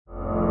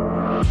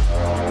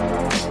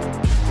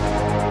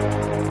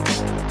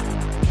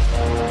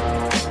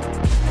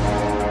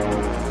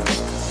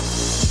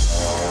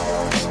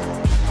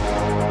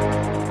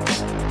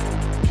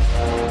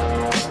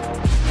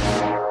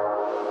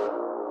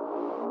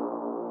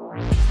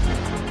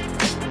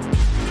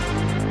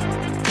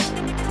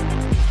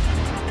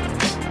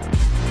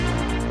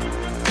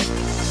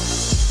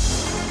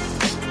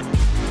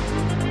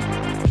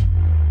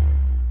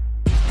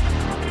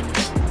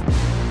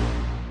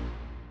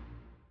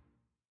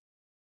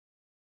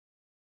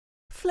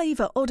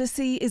Flavor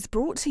Odyssey is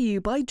brought to you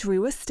by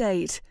Drew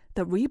Estate,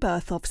 the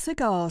rebirth of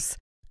cigars,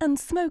 and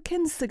Smoke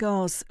Inn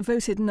Cigars,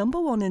 voted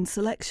 #1 in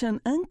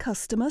selection and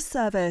customer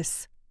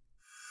service.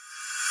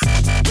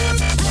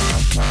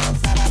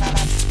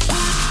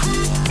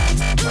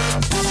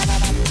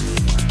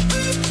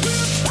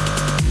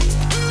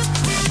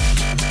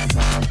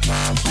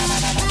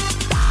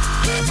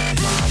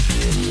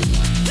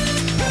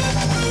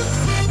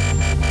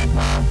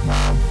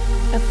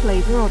 A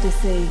Flavor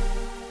Odyssey.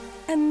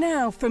 And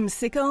now from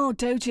Cigar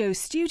Dojo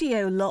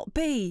Studio Lot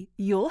B,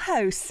 your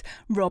hosts,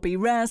 Robbie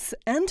Raz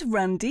and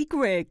Randy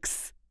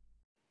Griggs.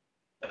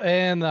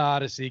 And the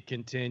Odyssey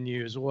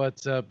continues.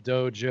 What's up,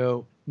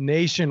 Dojo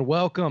Nation?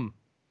 Welcome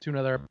to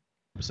another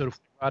episode of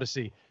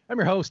Odyssey. I'm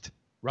your host,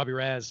 Robbie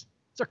Raz.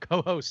 It's our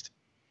co-host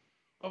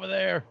over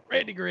there,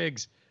 Randy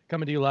Griggs,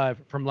 coming to you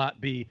live from Lot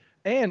B.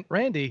 And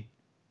Randy,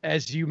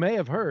 as you may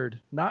have heard,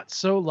 not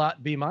so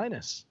Lot B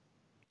minus.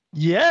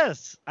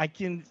 Yes, I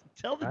can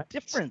tell the Right.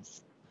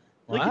 difference.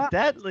 Look Wow. at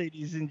that,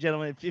 ladies and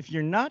gentlemen. If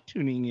you're not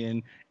tuning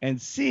in and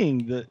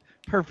seeing the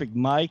perfect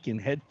mic and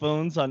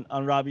headphones on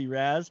Robbie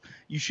Raz,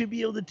 you should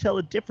be able to tell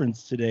a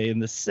difference today in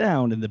the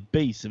sound and the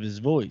bass of his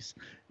voice,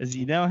 as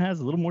he now has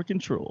a little more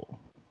control.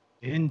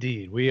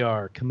 Indeed, we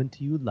are coming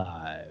to you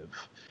live.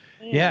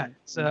 Yeah,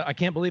 I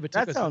can't believe it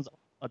took That us. sounds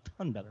a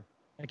ton better.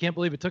 I can't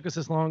believe it took us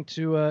this long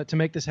to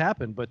make this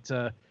happen, but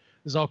this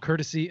is all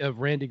courtesy of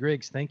Randy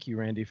Griggs. Thank you,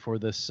 Randy, for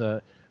this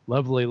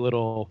lovely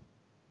little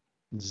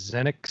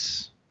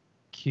Xenix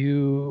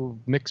Q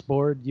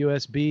mixboard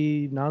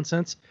USB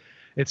nonsense.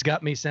 It's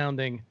got me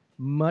sounding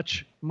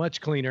much,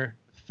 much cleaner.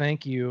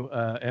 Thank you,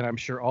 and I'm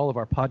sure all of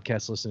our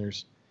podcast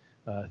listeners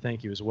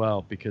thank you as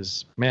well,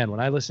 because, man,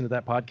 when I listen to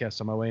that podcast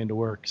on my way into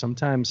work,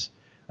 sometimes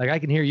like I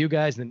can hear you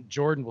guys, and then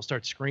Jordan will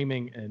start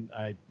screaming, and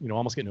I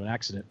almost get into an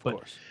accident.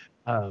 But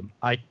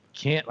I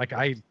can't, like,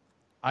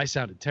 I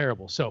sounded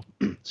terrible. So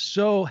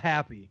so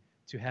happy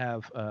to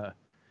have the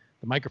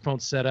microphone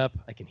set up.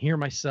 I can hear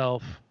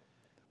myself.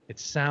 It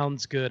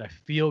sounds good. I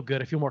feel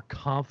good. I feel more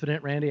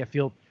confident, Randy. I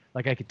feel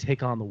like I could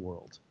take on the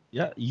world.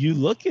 Yeah, you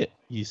look it.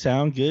 You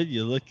sound good.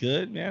 You look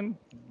good, man.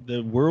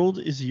 The world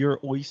is your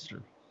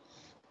oyster.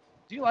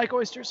 Do you like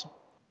oysters?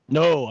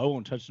 No, I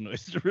won't touch an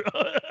oyster.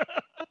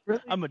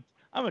 Really?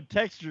 I'm a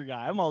texture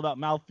guy. I'm all about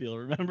mouthfeel,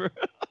 remember?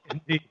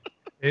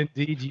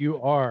 Indeed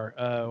you are.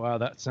 Wow,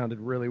 that sounded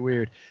really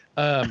weird.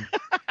 I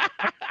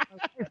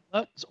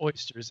love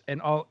oysters,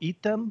 and I'll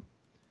eat them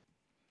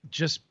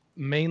just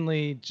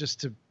mainly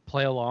just to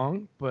play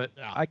along, but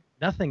I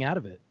nothing out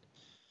of it.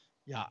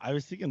 Yeah, I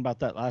was thinking about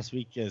that last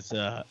week as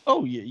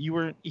you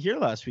weren't here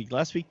last week.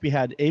 Last week we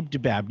had Abe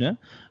Dababneh,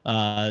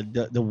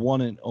 the one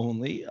and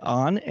only,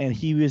 on, and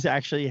he was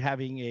actually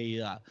having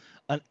an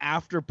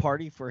after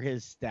party for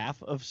his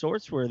staff of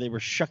sorts, where they were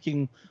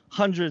shucking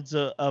hundreds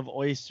of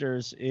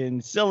oysters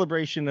in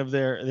celebration of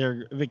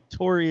their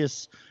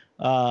victorious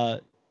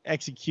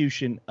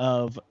execution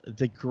of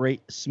the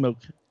Great Smoke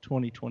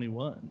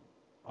 2021.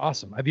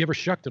 Awesome. Have you ever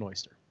shucked an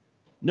oyster?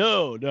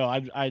 No,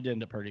 I'd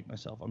end up hurting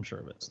myself. I'm sure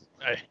of it.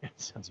 It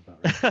sounds about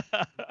right.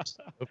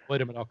 Avoid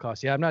them at all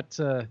costs. Yeah, I'm not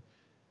a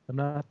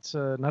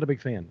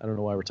big fan. I don't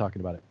know why we're talking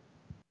about it.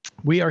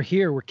 We are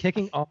here. We're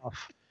kicking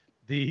off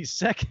the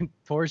second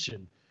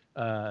portion,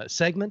 round,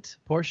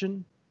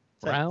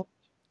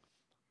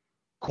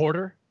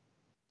 quarter.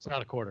 It's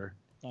not a quarter.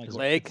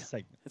 Leg.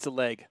 It's a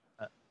leg.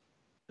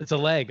 It's a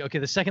leg. Okay,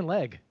 the second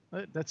leg.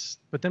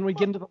 But then we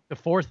get into the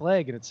fourth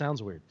leg, and it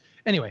sounds weird.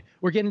 Anyway,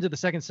 we're getting into the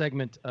second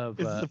segment of.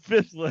 It's the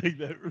fifth leg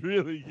that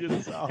really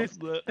gets off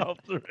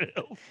the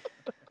rails.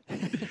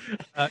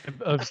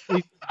 Of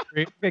season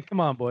 3. Okay, come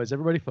on, boys.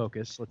 Everybody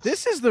focus.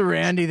 This is the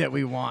Randy that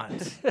we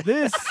want.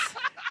 This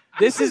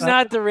is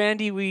not the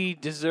Randy we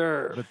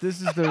deserve. But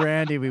this is the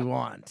Randy we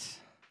want.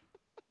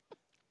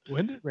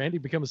 When did Randy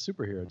become a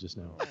superhero just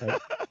now?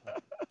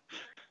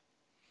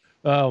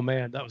 Oh,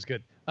 man, that was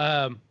good.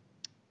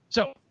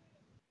 So,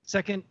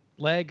 second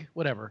leg,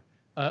 whatever,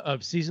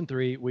 of season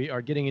 3, we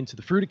are getting into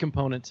the fruity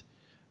component.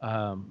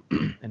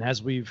 And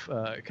as we've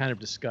kind of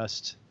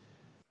discussed,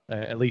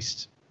 at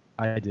least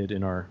I did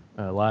in our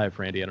live,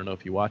 Randy, I don't know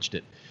if you watched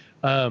it.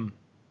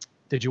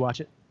 Did you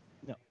watch it?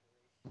 No.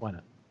 Why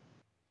not?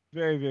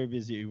 Very, very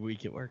busy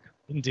week at work.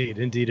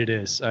 Indeed it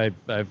is. I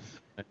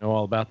know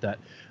all about that.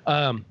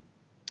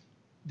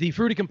 The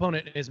fruity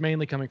component is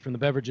mainly coming from the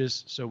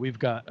beverages. So we've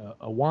got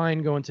a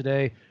wine going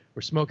today.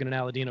 We're smoking in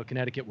Aladino,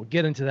 Connecticut. We'll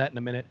get into that in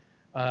a minute.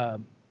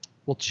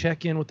 We'll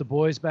check in with the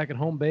boys back at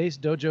home base,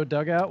 Dojo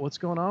Dugout. What's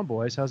going on,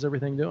 boys? How's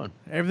everything doing?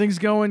 Everything's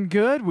going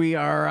good. We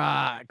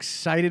are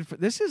excited for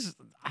this.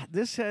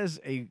 This has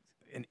an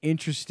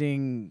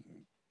interesting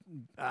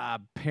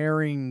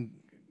pairing.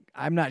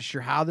 I'm not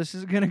sure how this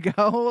is going to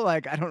go.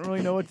 Like, I don't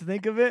really know what to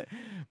think of it.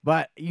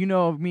 But you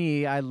know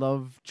me, I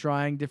love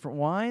trying different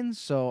wines,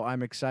 so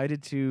I'm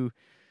excited to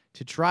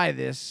try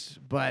this.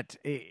 But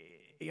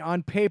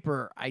on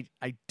paper, I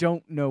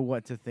don't know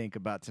what to think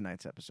about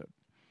tonight's episode.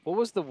 What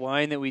was the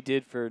wine that we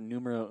did for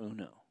numero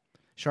uno?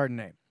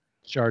 Chardonnay.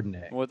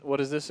 Chardonnay.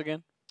 What is this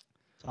again?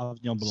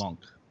 Sauvignon Blanc.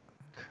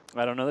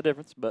 I don't know the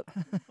difference, but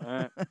all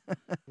right.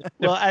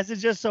 Well, as it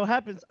just so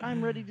happens,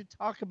 I'm ready to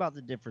talk about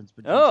the difference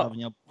between Oh,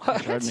 Sauvignon what?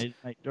 Blanc and Chardonnay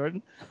tonight,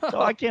 Jordan.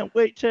 So I can't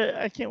wait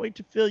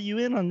to fill you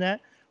in on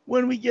that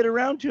when we get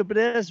around to it. But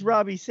as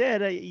Robbie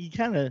said, you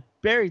kind of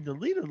buried the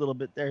lead a little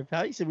bit there,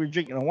 pal. You said we were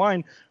drinking a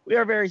wine. We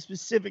are very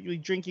specifically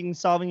drinking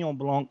Sauvignon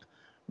Blanc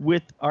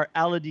with our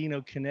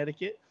Aladino,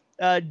 Connecticut.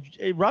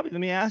 Robbie, let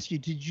me ask you: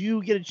 did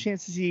you get a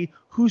chance to see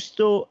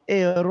Justo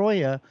e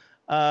Arroyo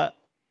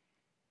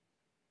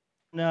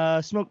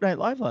Smoke Night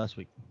Live last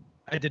week?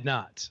 I did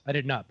not,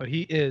 but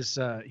he's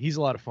a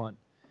lot of fun.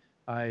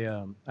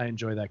 I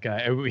enjoy that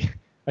guy.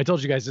 I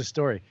told you guys this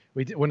story.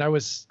 I think I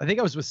was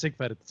with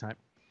Sigfed at the time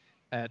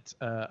at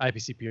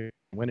IPCPR.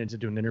 Went in to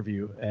do an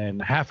interview,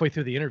 and halfway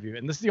through the interview,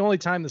 and this is the only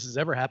time this has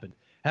ever happened.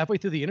 Halfway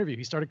through the interview,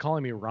 he started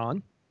calling me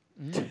Ron,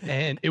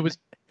 and it was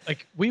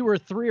like we were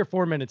 3 or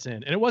 4 minutes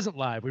in, and it wasn't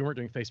live. We weren't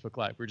doing Facebook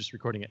Live. We were just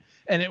recording it,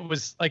 and it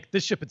was like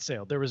this ship had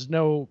sailed. There was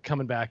no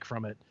coming back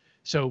from it.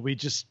 So we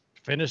just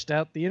finished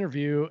out the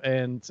interview,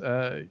 and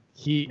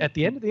he at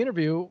the end of the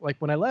interview, like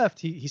when I left,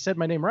 he said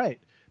my name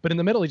right, but in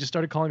the middle he just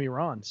started calling me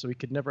Ron, so we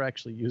could never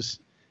actually use.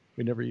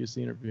 We never used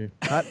the interview.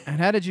 And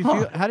how did you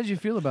feel? How did you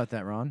feel about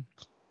that, Ron?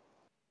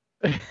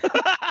 I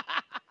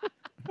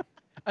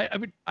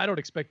mean, I don't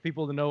expect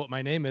people to know what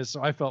my name is,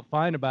 so I felt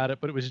fine about it.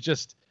 But it was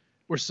just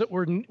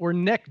we're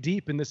neck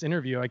deep in this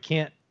interview. I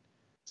can't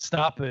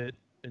stop it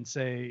and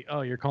say,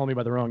 "Oh, you're calling me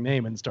by the wrong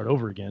name," and start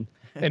over again.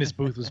 And his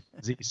booth was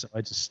busy, so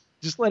I just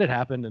let it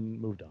happen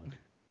and moved on.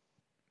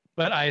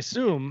 But I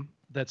assume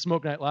that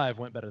Smoke Night Live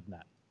went better than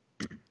that.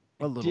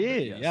 A little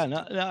bit, yes. Yeah,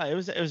 no, it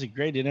was a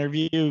great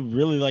interview.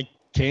 Really like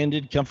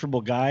candid,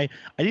 comfortable guy.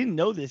 I didn't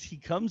know this. He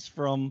comes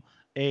from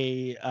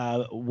a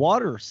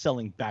water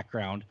selling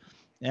background,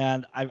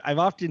 and I've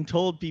often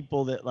told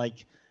people that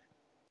like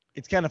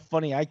it's kind of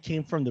funny. I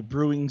came from the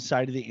brewing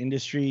side of the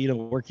industry, you know,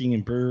 working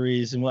in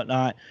breweries and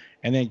whatnot,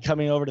 and then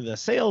coming over to the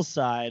sales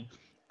side,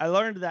 I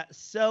learned that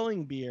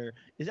selling beer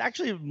is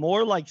actually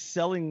more like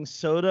selling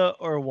soda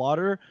or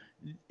water.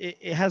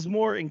 It has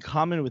more in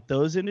common with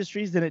those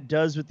industries than it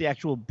does with the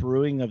actual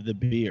brewing of the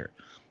beer.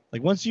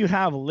 Like once you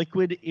have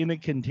liquid in a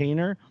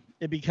container,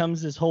 it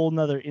becomes this whole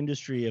nother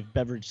industry of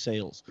beverage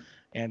sales.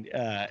 And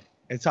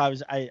so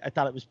I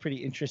thought it was pretty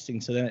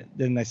interesting. So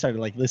then I started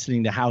like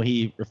listening to how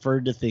he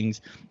referred to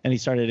things, and he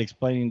started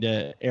explaining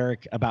to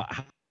Eric about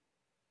how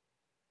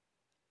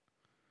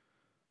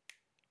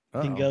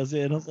thing goes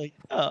in. I was like,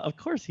 oh, of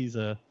course he's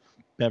a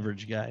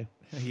beverage guy.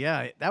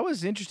 Yeah, that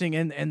was interesting,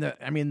 and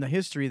the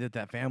history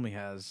that family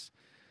has,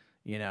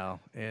 you know,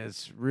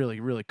 is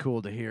really, really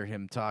cool to hear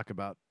him talk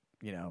about,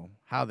 you know,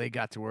 how they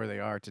got to where they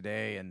are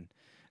today and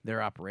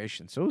their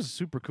operation. So it was a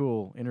super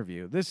cool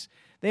interview.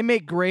 They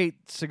make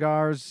great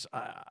cigars.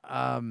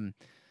 The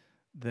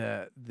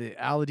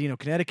Aladino,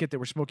 Connecticut that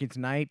we're smoking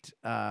tonight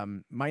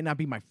might not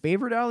be my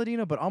favorite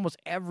Aladino, but almost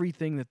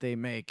everything that they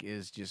make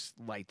is just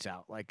lights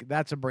out. Like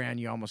that's a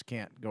brand you almost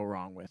can't go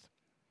wrong with.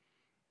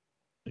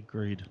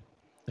 Agreed.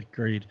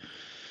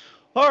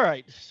 All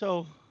right,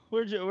 so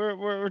we're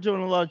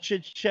doing a lot of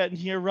chit chatting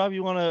here. Rob,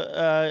 you want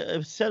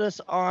to set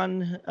us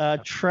on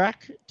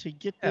track to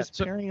get this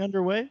pairing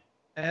underway?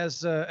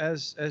 As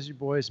you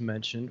boys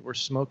mentioned, we're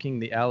smoking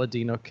the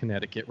Aladino,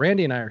 Connecticut.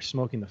 Randy and I are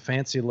smoking the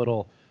fancy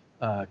little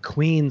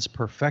Queen's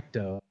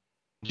Perfecto.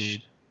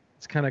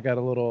 It's kind of got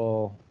a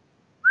little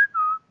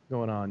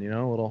going on, you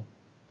know, a little.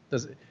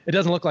 It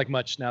doesn't look like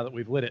much now that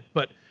we've lit it,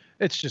 but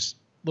it's just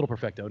little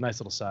Perfecto, nice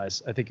little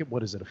size. I think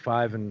what is it, a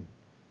 5 and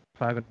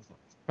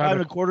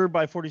a quarter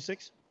by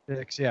 46?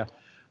 6, yeah.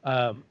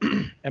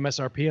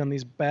 MSRP on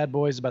these bad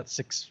boys about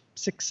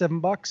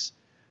 $7.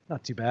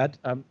 Not too bad.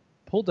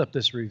 Pulled up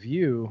this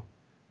review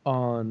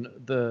on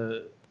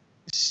the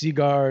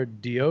Cigar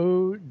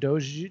Dojo.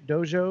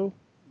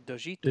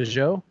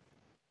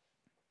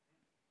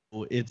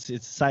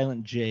 It's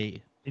silent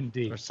J.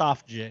 Indeed. Or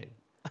soft J.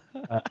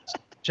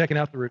 Checking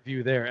out the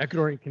review there.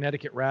 Ecuadorian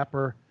Connecticut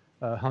wrapper,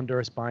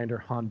 Honduras binder,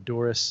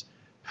 Honduras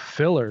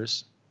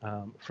fillers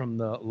from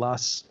the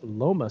Las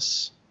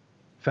Lomas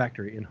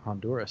factory in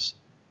Honduras.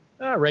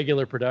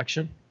 Regular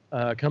production.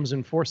 Comes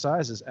in 4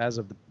 sizes as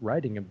of the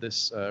writing of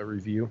this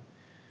review.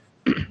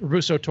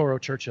 Russo, Toro,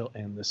 Churchill,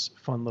 and this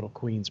fun little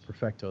Queen's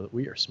Perfecto that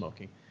we are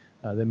smoking.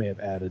 They may have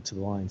added to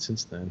the line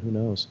since then. Who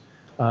knows?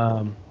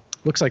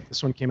 Looks like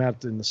this one came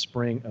out in the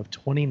spring of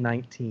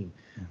 2019.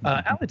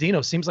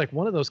 Aladino seems like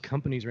one of those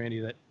companies,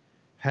 Randy, that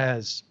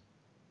has,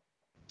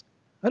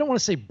 I don't want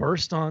to say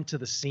burst onto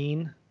the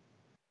scene,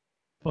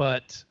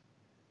 but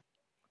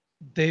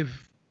they've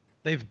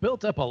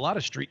built up a lot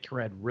of street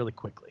cred really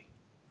quickly.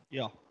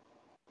 Yeah.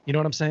 You know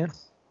what I'm saying?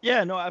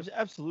 Yeah, no,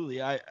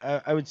 absolutely.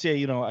 I would say,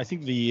 you know, I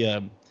think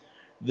the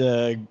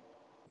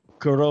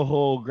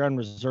Corojo Gran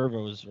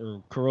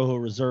Reserva Corojo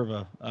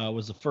Reserva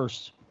was the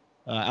first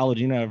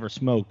Aladino I ever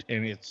smoked,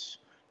 and it's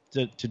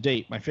to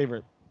date my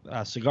favorite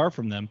cigar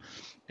from them.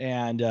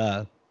 And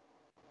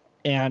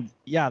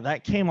yeah,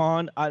 that came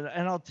on,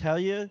 and I'll tell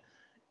you,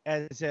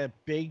 as a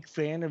big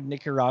fan of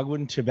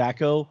Nicaraguan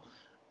tobacco,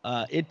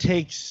 it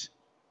takes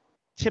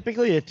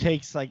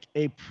like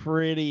a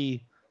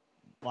pretty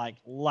like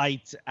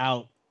lights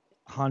out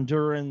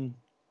Honduran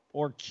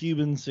or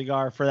Cuban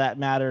cigar for that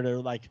matter to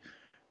like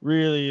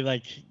really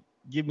like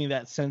give me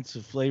that sense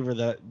of flavor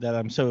that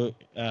I'm so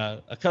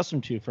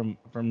accustomed to from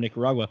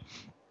Nicaragua.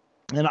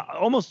 And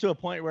almost to a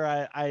point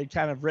where I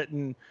kind of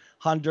written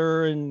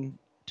Honduran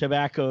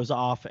tobaccos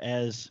off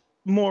as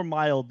more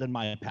mild than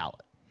my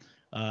palate.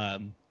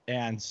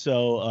 And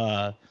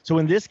so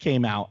when this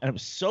came out, and it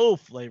was so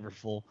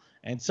flavorful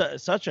and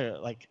such a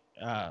like,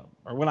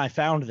 or when I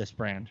found this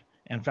brand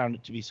and found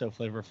it to be so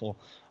flavorful,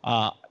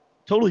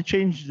 totally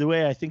changed the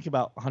way I think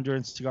about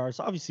Honduran cigars.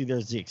 Obviously,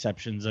 there's the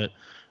exceptions that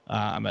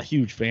I'm a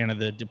huge fan of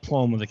the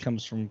Diploma that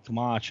comes from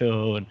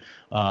Camacho, and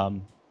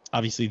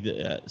obviously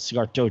the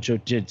Cigar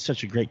Dojo did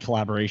such a great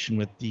collaboration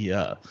with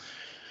the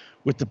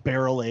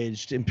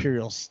barrel-aged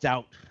Imperial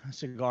Stout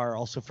cigar,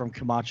 also from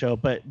Camacho.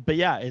 But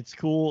yeah, it's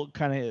cool,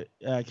 kind of,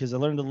 because I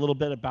learned a little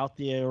bit about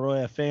the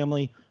Arroyo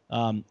family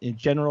in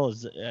general,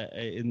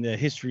 in the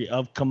history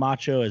of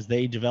Camacho as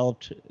they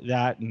developed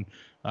that, and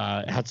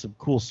had some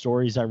cool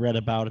stories I read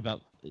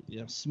about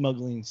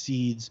smuggling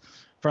seeds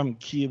from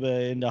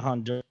Cuba into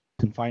Honduras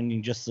and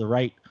finding just the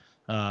right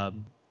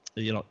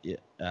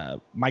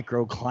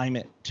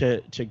microclimate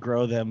to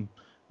grow them.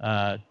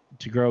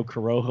 To grow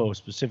Corojo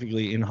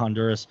specifically in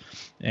Honduras.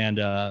 And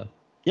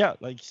yeah,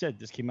 like you said,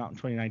 this came out in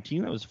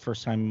 2019. That was the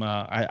first time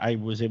I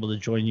was able to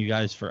join you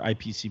guys for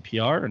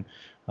IPCPR, and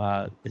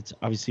it's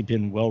obviously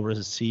been well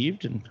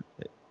received, and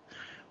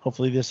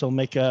hopefully this will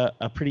make a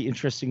pretty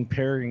interesting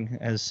pairing,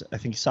 as I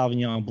think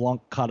Sauvignon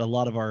Blanc caught a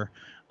lot of our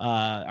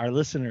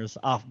listeners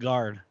off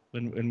guard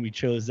when we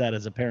chose that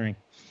as a pairing.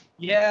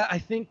 Yeah, I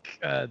think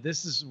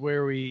this is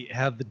where we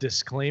have the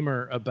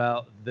disclaimer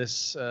about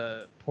this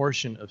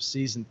portion of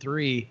season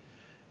 3,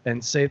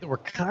 and say that we're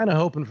kind of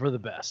hoping for the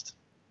best.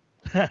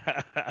 When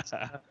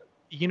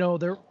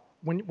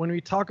we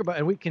talk about,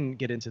 and we can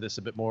get into this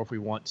a bit more if we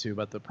want to,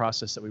 about the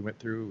process that we went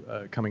through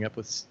coming up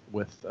with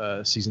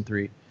season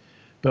 3.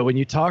 But when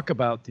you talk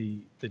about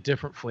the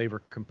different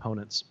flavor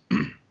components,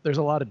 there's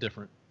a lot of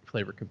different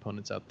flavor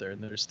components out there,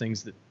 and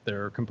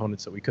there are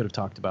components that we could have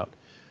talked about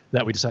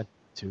that we decided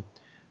to.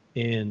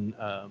 And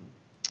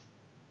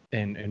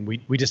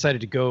we decided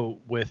to go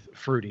with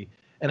fruity,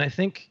 and I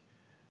think,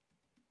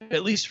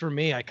 at least for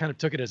me, I kind of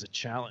took it as a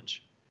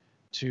challenge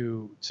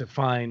to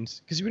find,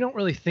 because we don't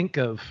really think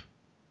of,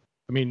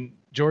 I mean,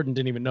 Jordan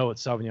didn't even know what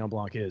Sauvignon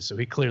Blanc is, so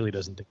he clearly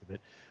doesn't think of it,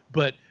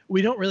 but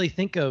we don't really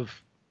think of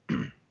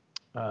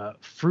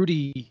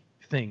fruity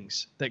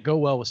things that go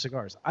well with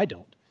cigars. I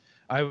don't.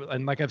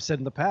 And like I've said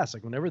in the past,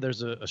 like whenever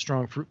there's a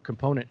strong fruit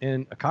component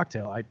in a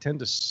cocktail, I tend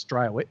to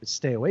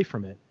stay away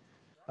from it.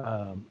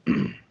 I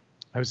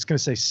was going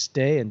to say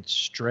stay and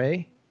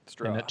stray,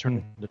 and that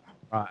turned into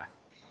try.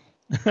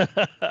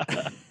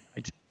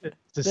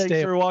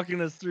 Thanks for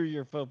walking us through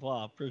your faux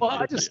pas. Well,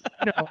 I just,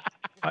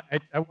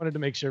 I wanted to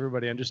make sure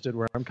everybody understood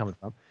where I'm coming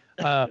from,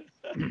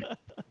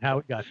 how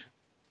it got.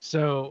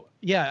 So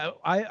yeah,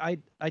 I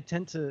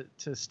tend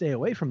to stay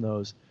away from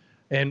those.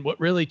 And what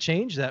really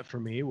changed that for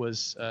me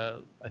was,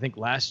 I think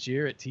last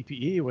year at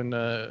TPE when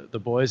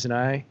the boys and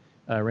I,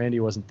 Randy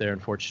wasn't there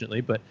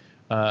unfortunately, but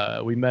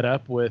we met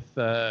up with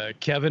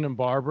Kevin and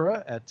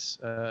Barbara at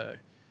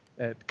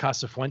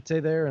Casa Fuente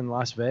there in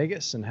Las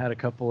Vegas, and had a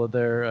couple of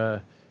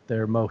their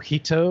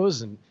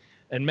mojitos,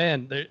 and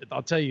man,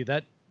 I'll tell you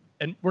that.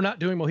 And we're not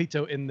doing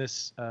mojito in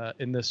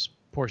this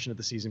portion of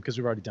the season because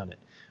we've already done it.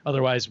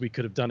 Otherwise, we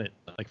could have done it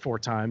like 4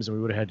 times, and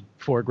we would have had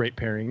 4 great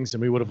pairings,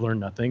 and we would have learned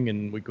nothing,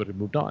 and we could have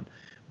moved on.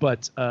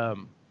 But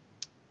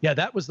yeah,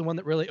 that was the one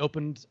that really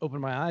opened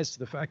my eyes to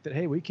the fact that,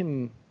 hey, we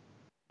can.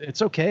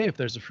 It's okay if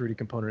there's a fruity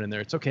component in there.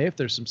 It's okay if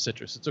there's some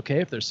citrus. It's okay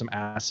if there's some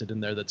acid in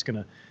there that's going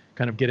to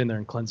kind of get in there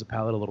and cleanse the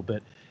palate a little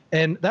bit.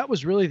 And that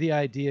was really the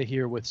idea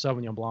here with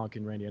Sauvignon Blanc.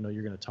 And Randy, I know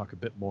you're going to talk a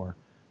bit more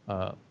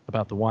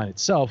about the wine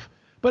itself,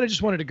 but I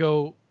just wanted to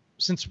go,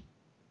 since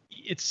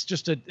it's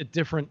just a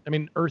different, I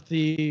mean,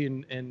 earthy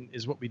and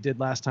is what we did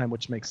last time,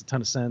 which makes a ton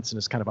of sense and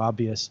is kind of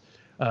obvious.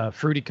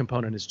 Fruity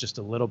component is just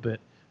a little bit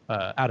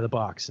out of the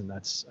box. And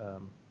that's,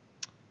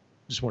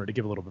 just wanted to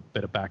give a little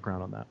bit of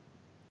background on that.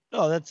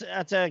 Oh, that's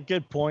a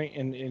good point,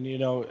 and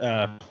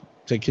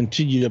to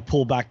continue to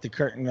pull back the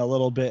curtain a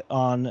little bit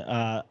on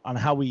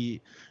how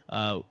we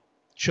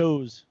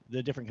chose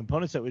the different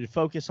components that we'd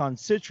focus on.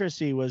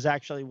 Citrusy was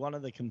actually one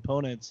of the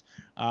components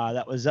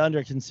that was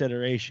under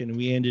consideration.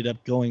 We ended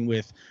up going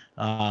with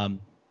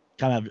kind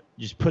of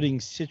just putting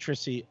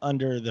citrusy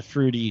under the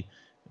fruity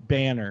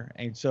banner,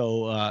 and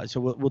so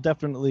we'll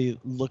definitely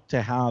look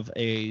to have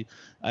a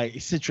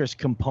citrus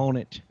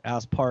component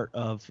as part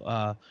of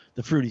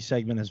the fruity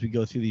segment as we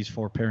go through these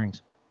 4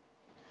 pairings.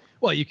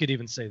 Well, you could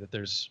even say that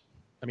there's,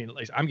 I mean, at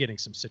least I'm getting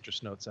some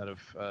citrus notes out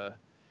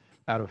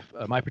of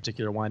my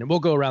particular wine, and we'll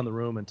go around the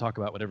room and talk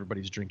about what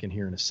everybody's drinking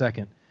here in a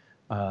second,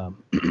 or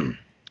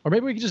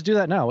maybe we can just do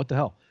that now. What the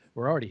hell?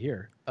 We're already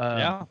here.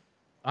 Yeah,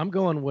 I'm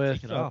going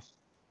with.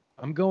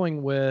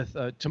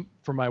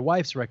 For my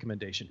wife's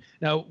recommendation.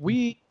 Now,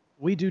 we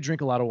do drink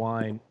a lot of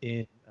wine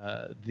in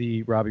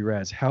the Robbie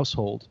Raz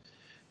household,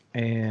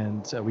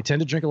 and we tend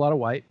to drink a lot of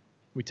white.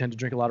 we tend to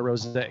drink a lot of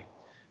rosé.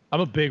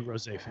 I'm a big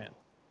rosé fan.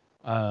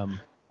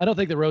 I don't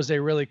think the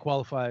rosé really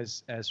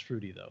qualifies as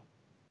fruity, though.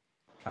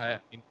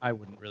 I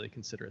wouldn't really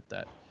consider it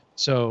that.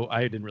 So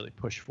I didn't really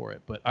push for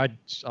it. But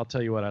I'll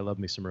tell you what, I love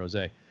me some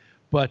rosé.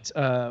 But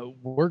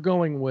we're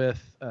going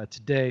with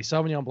today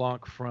Sauvignon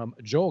Blanc from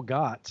Joel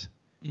Gott,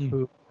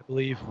 who I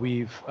believe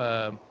we've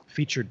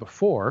featured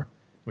before.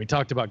 We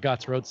talked about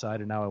Gott's Roadside,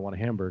 and now I want a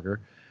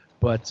hamburger.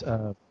 But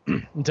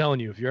I'm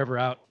telling you, if you're ever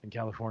out in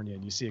California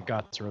and you see a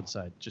Gott's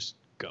Roadside, just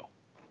go.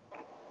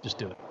 Just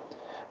do it.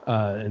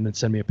 And then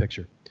send me a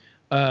picture.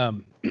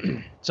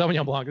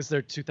 Sauvignon Blanc, this is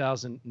their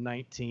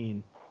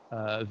 2019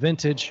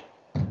 vintage.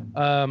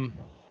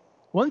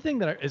 One thing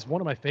that is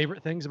one of my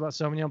favorite things about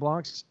Sauvignon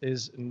Blancs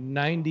is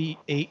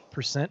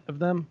 98% of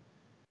them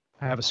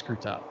have a screw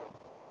top.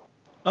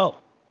 Oh.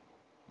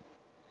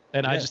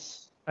 And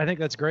yes. I think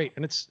that's great.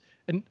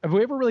 And have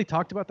we ever really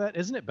talked about that?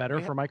 Isn't it better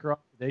for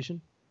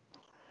micro-oxidation?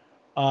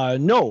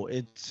 No,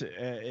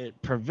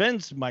 it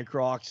prevents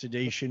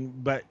micro-oxidation,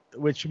 but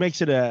which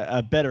makes it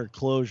a better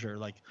closure.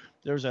 Like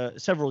there's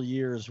several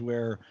years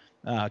where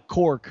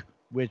cork,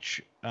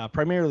 which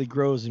primarily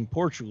grows in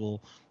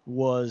Portugal,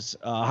 was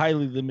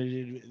highly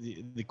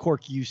limited. The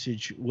cork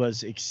usage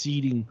was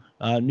exceeding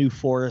new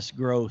forest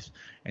growth,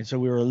 and so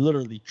we were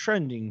literally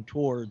trending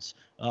towards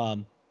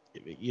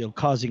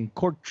causing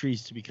cork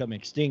trees to become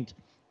extinct.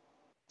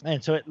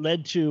 And so it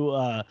led to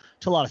a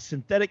lot of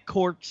synthetic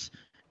corks,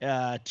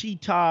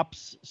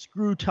 T-tops,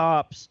 screw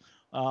tops,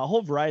 a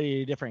whole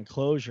variety of different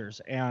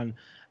closures. And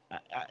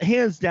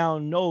hands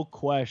down, no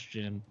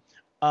question,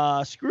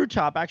 screw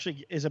top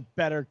actually is a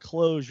better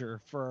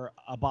closure for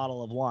a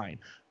bottle of wine.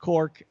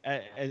 Cork,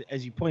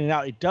 as you pointed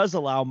out, it does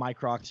allow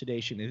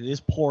micro-oxidation. It is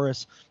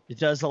porous. It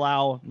does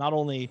allow not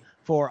only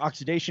for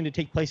oxidation to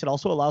take place, it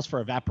also allows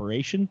for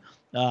evaporation.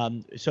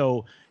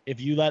 So if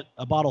you let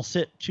a bottle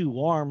sit too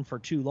warm for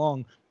too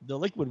long, the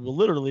liquid will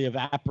literally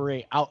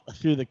evaporate out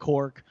through the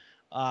cork.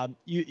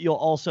 You'll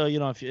also,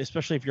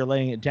 especially if you're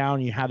laying it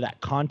down, you have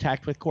that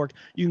contact with cork,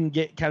 you can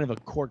get kind of a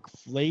cork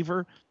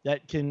flavor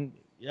that can,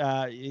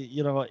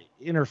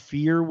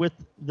 interfere with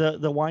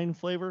the wine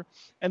flavor.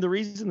 And the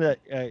reason that,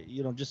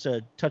 just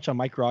to touch on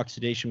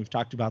micro-oxidation, we've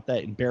talked about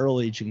that in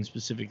barrel aging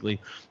specifically,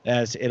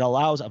 as it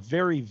allows a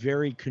very,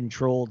 very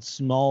controlled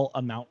small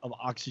amount of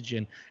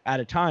oxygen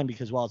at a time,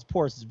 because while it's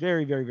porous, it's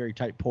very, very, very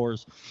tight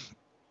pores.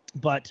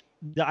 But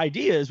the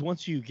idea is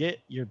once you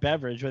get your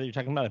beverage, whether you're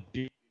talking about a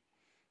beer,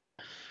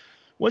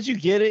 once you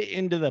get it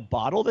into the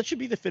bottle, that should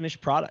be the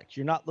finished product.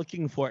 You're not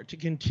looking for it to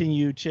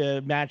continue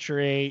to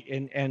maturate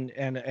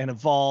and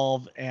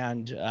evolve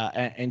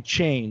and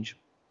change.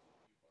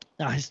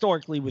 Now,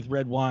 historically, with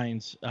red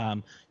wines,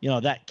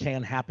 that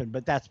can happen,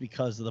 but that's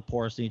because of the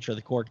porous nature of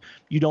the cork.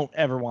 You don't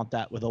ever want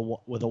that with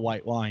a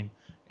white wine,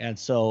 and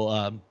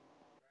so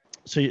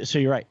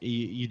you're right.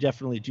 You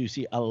definitely do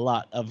see a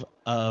lot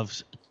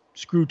of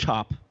screw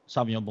top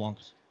Sauvignon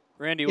Blancs.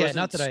 Randy, Yeah, wasn't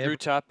not that I Screw ever-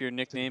 Top your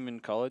nickname in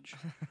college?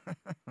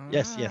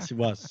 Yes, it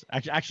was.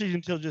 Actually,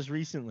 until just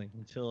recently,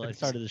 until I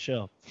started the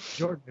show.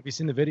 Jordan, have you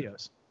seen the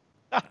videos?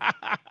 They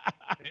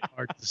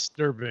are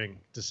disturbing,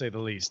 to say the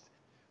least.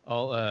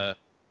 I'll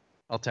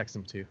text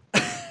them to you.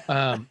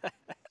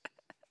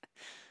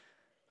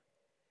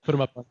 Put them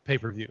up on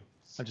pay-per-view.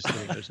 I'm just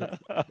kidding.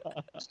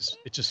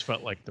 It just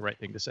felt like the right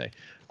thing to say.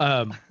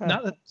 Not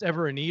that there's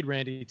ever a need,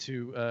 Randy,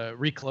 to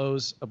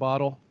reclose a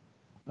bottle.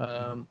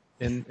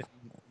 In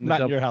Not in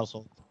double- your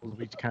household.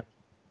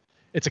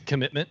 It's a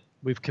commitment.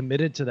 We've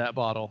committed to that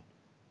bottle,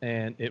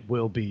 and it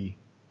will be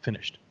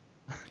finished.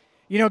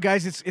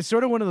 Guys, it's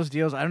sort of one of those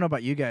deals. I don't know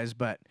about you guys,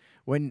 but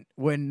when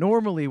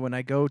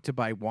I go to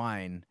buy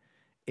wine,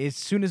 as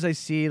soon as I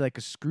see like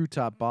a screw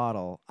top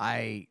bottle,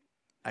 I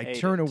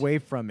turn away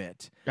from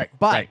it. Right,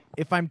 But right.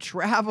 if I'm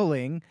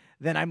traveling,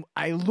 then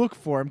I look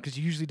for them, because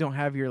you usually don't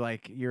have your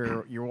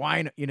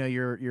wine,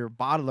 your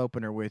bottle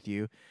opener with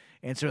you.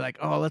 And so like,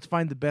 oh, let's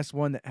find the best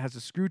one that has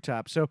a screw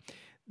top. So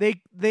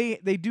they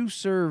do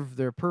serve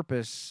their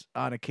purpose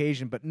on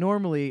occasion, but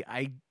normally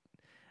I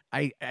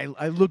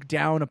look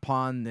down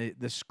upon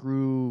the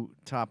screw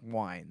top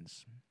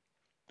wines.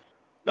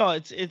 No,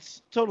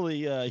 it's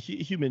totally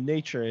human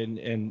nature,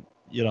 and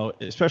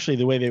especially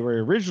the way they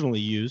were originally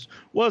used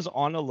was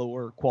on a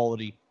lower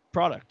quality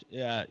product.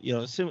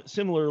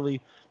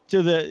 Similarly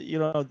to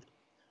the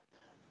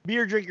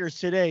beer drinkers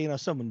today,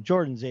 someone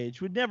Jordan's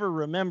age would never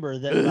remember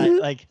that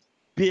like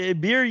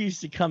beer used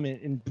to come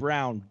in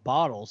brown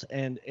bottles,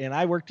 and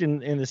I worked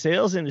in the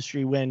sales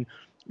industry when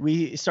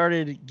we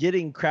started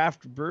getting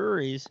craft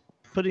breweries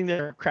putting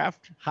their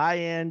craft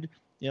high-end,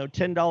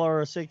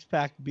 $10 a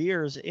six-pack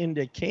beers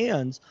into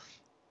cans.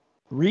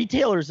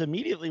 Retailers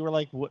immediately were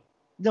like, "What?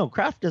 No,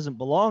 craft doesn't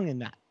belong in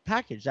that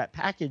package. That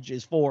package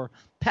is for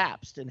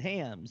Pabst and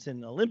Hamm's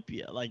and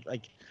Olympia.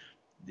 Like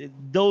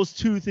those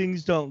two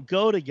things don't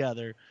go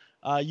together."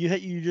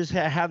 You just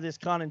have this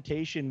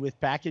connotation with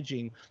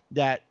packaging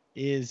that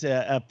is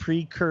a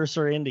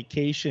precursor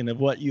indication of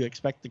what you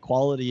expect the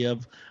quality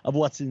of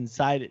what's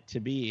inside it to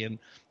be. And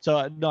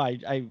so no,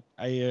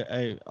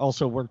 I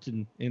also worked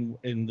in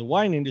the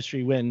wine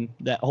industry when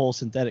that whole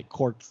synthetic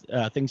cork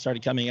thing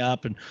started coming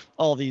up, and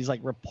all these like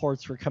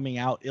reports were coming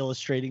out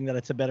illustrating that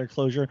it's a better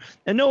closure,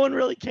 and no one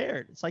really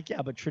cared. It's like,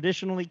 yeah, but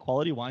traditionally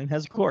quality wine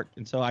has a cork,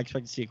 and so I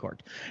expect to see a cork.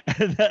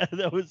 And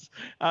that was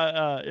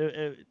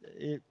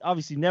it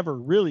obviously never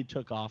really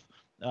took off.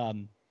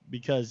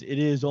 Because it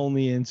is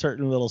only in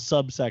certain little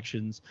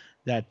subsections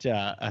that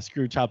a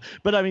screw top.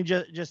 But I mean,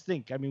 just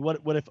think. I mean,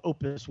 what if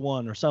Opus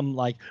One or some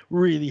like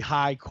really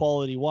high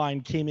quality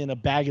wine came in a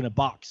bag in a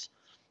box?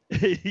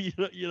 You'd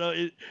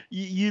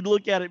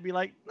look at it and be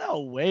like,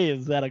 no way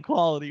is that a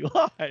quality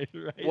wine,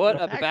 right?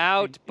 What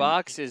about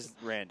boxes,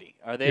 Randy?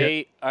 Are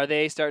they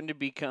starting to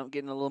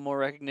getting a little more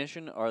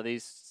recognition? Or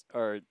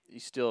you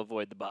still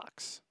avoid the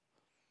box?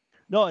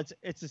 No,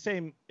 it's the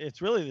same.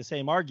 It's really the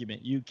same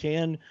argument. You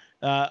can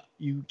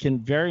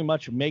very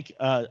much make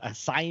a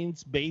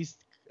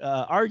science-based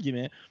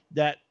argument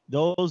that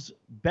those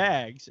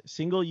bags,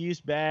 single-use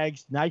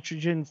bags,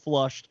 nitrogen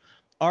flushed,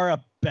 are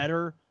a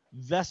better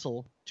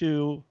vessel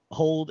to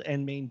hold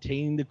and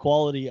maintain the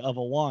quality of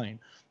a wine.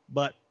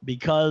 But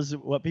because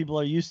what people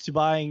are used to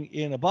buying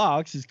in a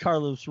box is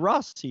Carlos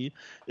Rossi,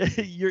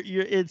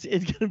 it's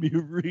going to be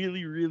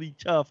really, really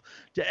tough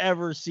to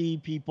ever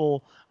see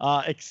people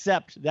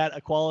accept that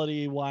a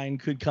quality wine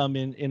could come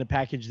in a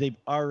package they've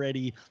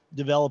already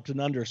developed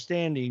an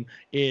understanding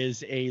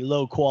is a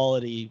low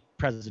quality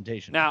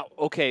presentation. Now,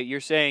 okay,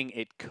 you're saying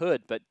it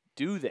could, but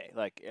do they?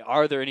 Like,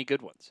 are there any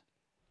good ones?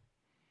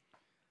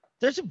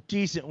 There's some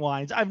decent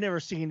wines. I've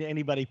never seen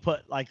anybody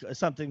put like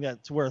something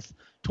that's worth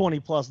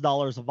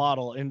 $20+ a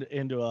bottle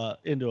into a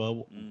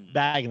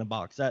bag in a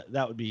box.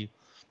 That would be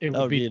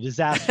a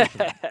disaster.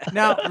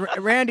 Now,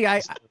 Randy,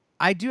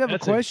 I do have a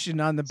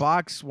question on the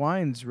box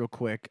wines real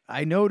quick.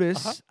 I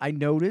noticed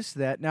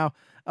that now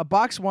a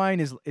box wine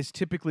is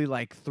typically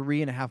like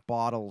 3.5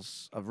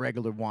 bottles of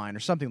regular wine or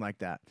something like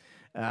that.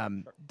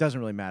 Doesn't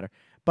really matter,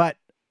 but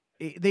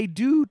they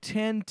do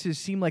tend to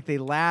seem like they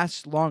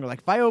last longer.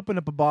 Like if I open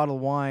up a bottle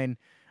of wine,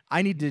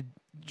 I need to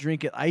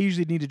drink it. I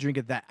usually need to drink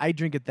it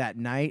that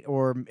night,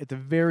 or at the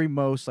very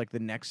most like the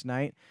next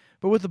night.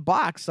 But with the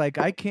box, like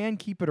I can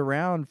keep it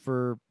around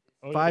for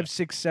 5,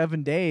 6,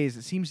 7 days.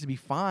 It seems to be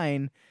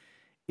fine.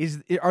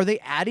 Are they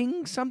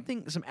adding some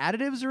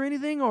additives or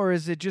anything, or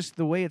is it just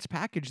the way it's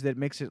packaged that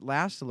makes it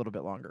last a little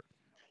bit longer?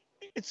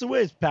 It's the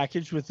way it's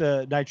packaged with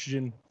a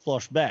nitrogen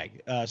flush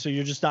bag. So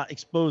you're just not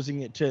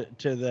exposing it to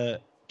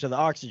the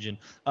oxygen.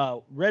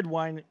 Red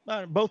wine,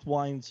 both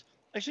wines,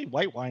 actually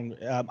white wine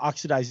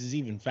oxidizes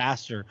even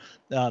faster.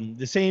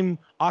 The same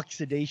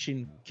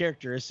oxidation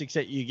characteristics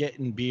that you get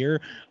in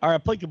beer are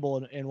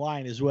applicable in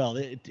wine as well.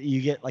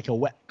 You get like a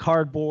wet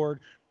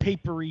cardboard,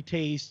 papery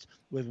taste.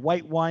 With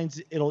white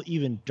wines, it'll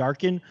even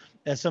darken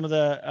as some of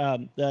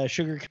the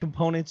sugar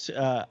components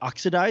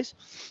oxidize.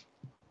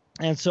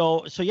 And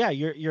so yeah,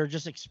 you're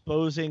just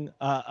exposing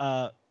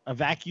a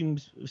vacuum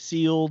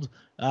sealed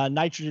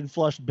nitrogen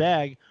flushed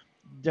bag.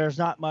 There's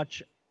not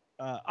much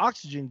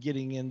oxygen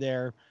getting in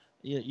there,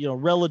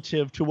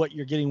 relative to what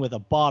you're getting with a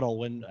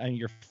bottle and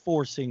you're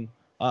forcing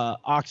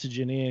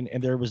oxygen in,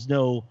 and there's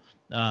no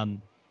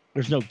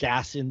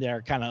gas in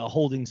there kind of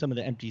holding some of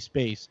the empty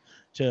space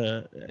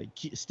to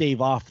stave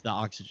off the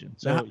oxygen.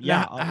 So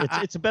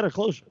it's a better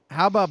closure.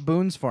 How about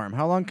Boone's Farm?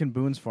 How long can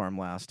Boone's Farm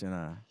last in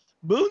a...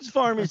 Boone's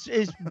Farm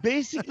is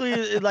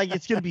basically like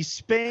it's going to be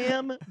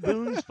Spam,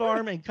 Boone's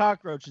Farm, and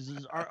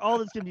cockroaches are all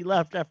that's going to be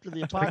left after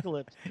the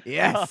apocalypse.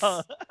 Yes.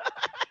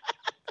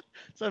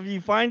 So if you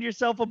find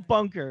yourself a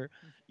bunker,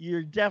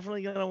 you're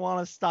definitely going to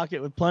want to stock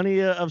it with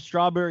plenty of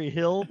Strawberry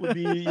Hill would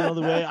be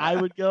the way I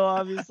would go,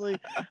 obviously.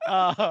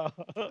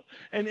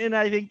 And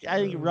I think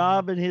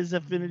Rob and his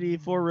affinity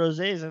for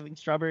rosés, I think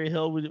Strawberry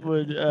Hill would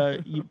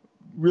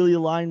really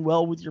align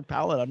well with your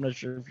palate. I'm not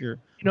sure if you're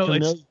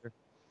familiar.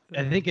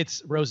 I think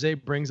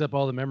rosé brings up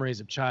all the memories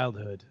of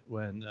childhood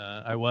when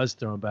I was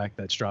throwing back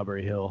that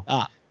Strawberry Hill.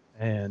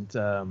 And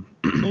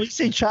when you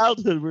say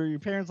childhood, were your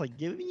parents like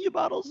giving you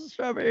bottles of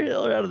Strawberry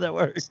Hill, or how did that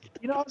work?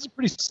 I was a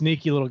pretty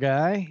sneaky little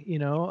guy.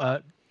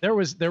 There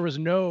was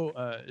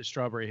no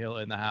Strawberry Hill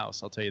in the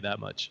house. I'll tell you that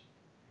much.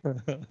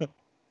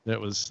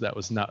 That was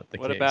not the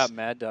case. What about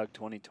Mad Dog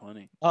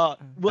 2020?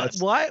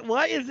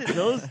 Why is it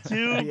those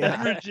two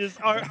beverages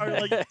are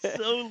like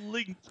so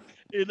linked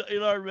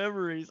in our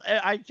memories?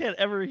 I can't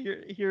ever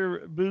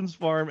hear Boone's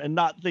Farm and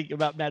not think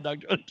about Mad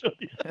Dog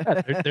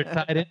 2020. They're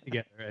tied in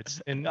together.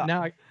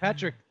 Now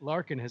Patrick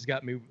Larkin has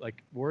got me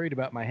like worried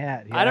about my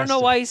hat. I don't know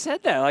why he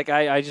said that. Like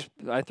I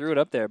threw it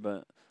up there,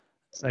 but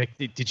it's like,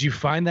 did you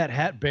find that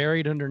hat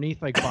buried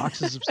underneath like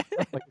boxes of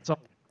stuff? Like it's all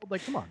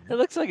like, come on. It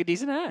looks like a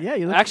decent hat. Yeah,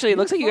 it looks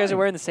like you guys are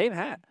wearing the same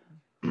hat.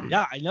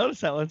 Yeah, I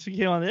noticed that once we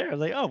came on there. I was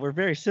like, oh, we're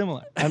very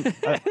similar.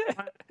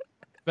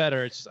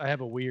 Better. I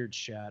have a weird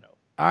shadow.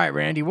 All right,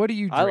 Randy, what are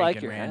you drinking, I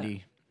like your Randy?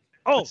 hat.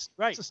 Oh,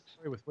 right. What's the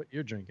story with what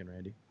you're drinking,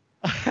 Randy?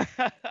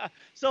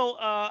 So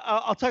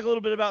I'll talk a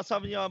little bit about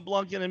Sauvignon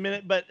Blanc in a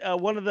minute, but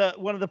one of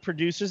the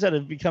producers that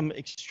have become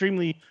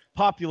extremely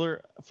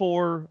popular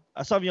for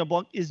Sauvignon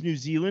Blanc is New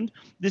Zealand.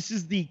 This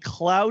is the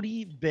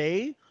Cloudy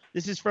Bay.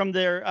 This is from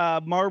their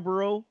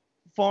Marlborough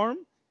farm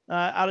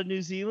out of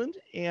New Zealand,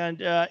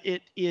 and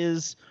it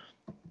is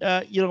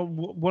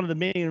one of the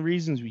main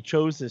reasons we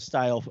chose this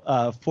style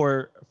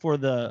for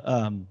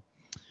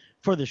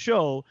the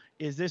show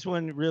is this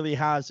one really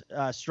has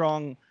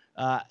strong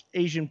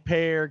Asian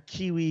pear,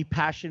 kiwi,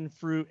 passion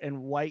fruit,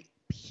 and white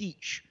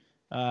peach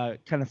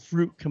kind of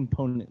fruit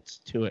components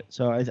to it.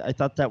 So I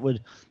thought that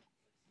would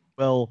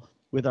well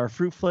with our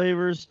fruit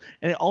flavors,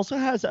 and it also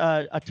has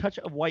a touch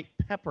of white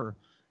pepper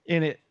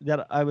in it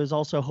that I was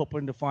also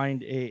hoping to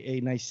find a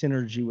nice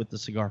synergy with the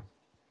cigar.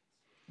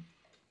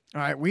 All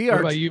right, What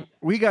about you?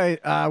 we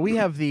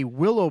have the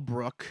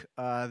Willowbrook.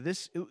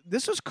 This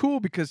was cool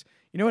because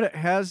you know what it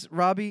has,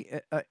 Robbie.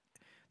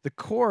 The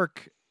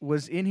cork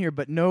was in here,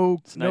 but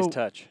It's a nice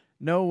touch.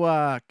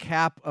 no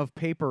cap of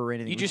paper or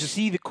anything. You just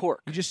see the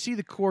cork. You just see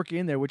the cork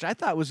in there, which I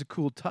thought was a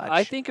cool touch.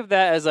 I think of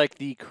that as like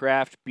the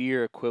craft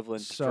beer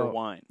equivalent for So,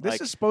 wine. this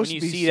Like, is supposed when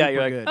to you be see that,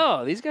 you're super like, good.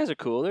 oh, these guys are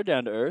cool. They're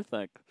down to earth.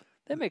 Like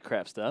they make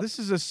craft stuff. This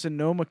is a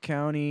Sonoma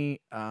County,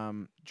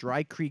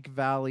 Dry Creek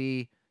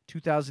Valley,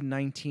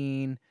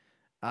 2019.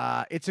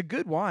 It's a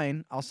good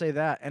wine, I'll say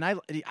that. And I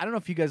don't know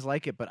if you guys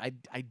like it, but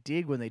I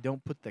dig when they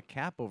don't put the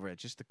cap over it,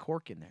 just the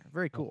cork in there.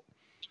 Very cool.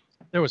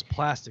 There was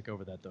plastic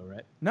over that though,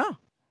 right? No,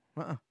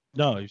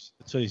 No,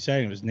 that's what he's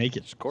saying. It was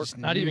naked. cork. Just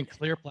Not even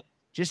clear plastic.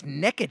 just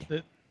naked.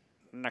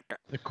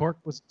 The cork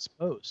was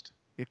exposed.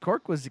 The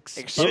cork was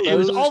exposed. Exposed. It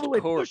was all the way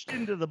cork. pushed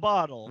into the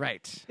bottle.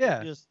 Right,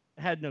 Yeah, Just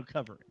had no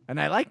covering. and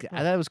I liked it.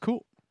 I thought it was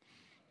cool.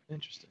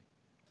 interesting.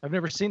 I've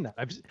never seen that.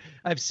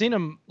 I've seen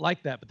them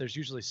like that, but there's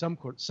usually some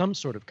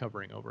sort of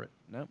covering over it,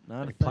 Nope,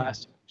 not like a thing.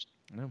 plastic.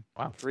 No.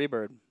 Wow.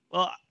 Freebird.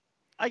 Well,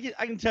 I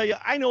can tell you,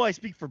 I know I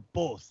speak for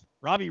both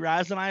Robbie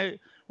Raz and I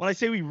when I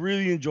say we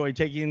really enjoy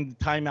taking the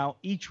time out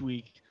each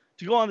week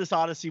to go on this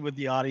odyssey with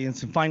the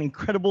audience and find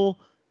incredible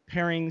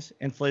pairings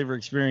and flavor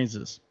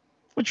experiences.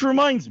 Which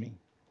reminds me.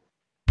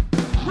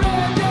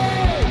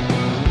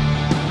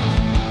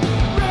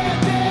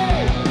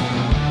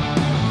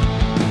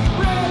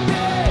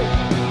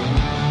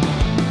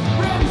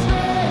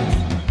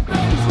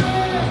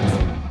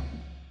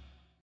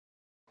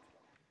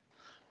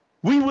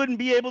 We wouldn't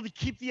be able to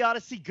keep the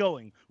Odyssey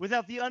going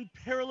without the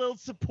unparalleled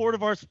support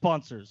of our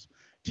sponsors.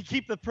 To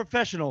keep the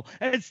professional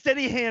and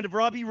steady hand of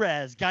Robbie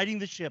Raz guiding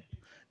the ship,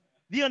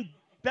 the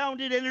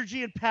unbounded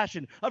energy and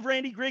passion of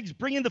Randy Griggs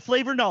bringing the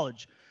flavor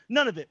knowledge,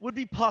 none of it would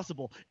be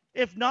possible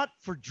if not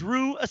for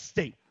Drew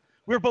Estate.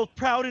 We're both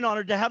proud and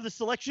honored to have the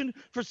selection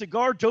for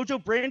Cigar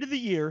Dojo Brand of the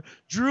Year,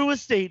 Drew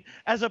Estate,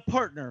 as a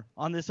partner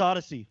on this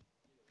Odyssey.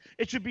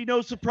 It should be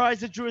no surprise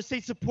that Drew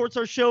Estate supports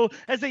our show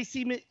as they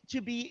seem to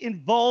be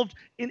involved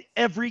in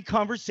every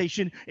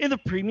conversation in the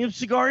premium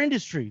cigar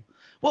industry.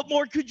 What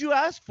more could you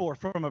ask for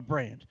from a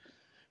brand?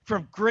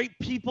 From great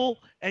people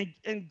and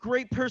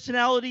great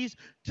personalities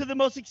to the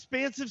most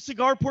expansive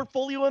cigar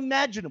portfolio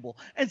imaginable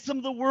and some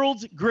of the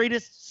world's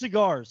greatest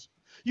cigars.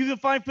 You can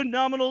find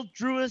phenomenal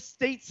Drew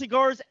Estate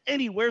cigars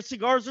anywhere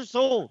cigars are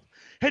sold.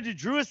 Head to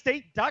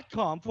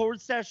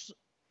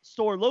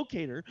drewestate.com/store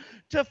locator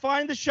to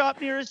find the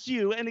shop nearest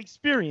you and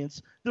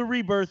experience the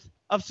rebirth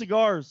of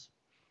cigars.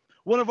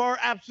 One of our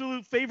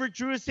absolute favorite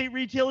Drew Estate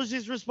retailers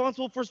is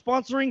responsible for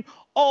sponsoring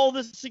all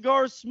the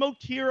cigars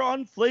smoked here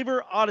on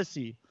Flavor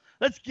Odyssey.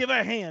 Let's give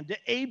a hand to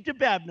Abe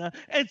DeBabna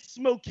and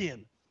Smoke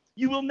Inn.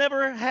 You will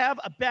never have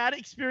a bad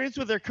experience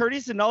with their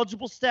courteous and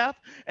knowledgeable staff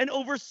and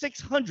over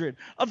 600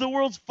 of the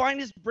world's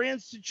finest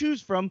brands to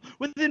choose from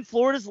within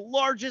Florida's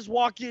largest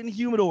walk-in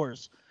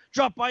humidors.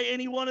 Drop by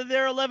any one of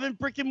their 11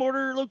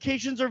 brick-and-mortar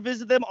locations or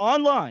visit them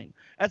online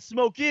at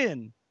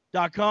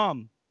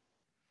smokein.com.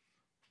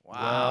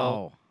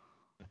 Wow.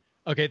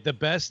 Okay, the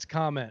best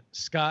comment.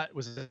 Scott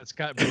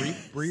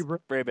Brabant.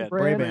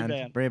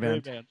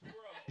 Brabant.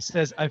 He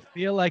says, "I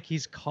feel like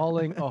he's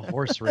calling a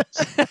horse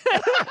race."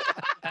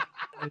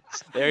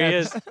 There he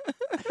is.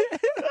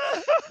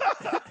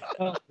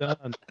 Well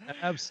done.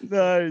 Absolutely.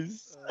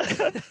 Nice.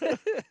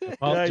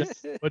 Apologize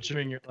for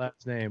butchering your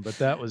last name, but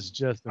that was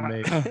just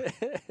amazing. I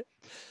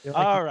feel like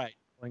All he's right.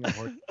 calling a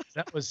horse race.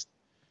 That was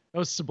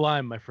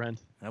sublime, my friend.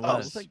 That Oh,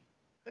 was. thank-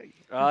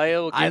 I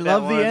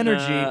love the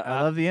energy.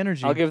 I love the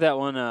energy. I'll give that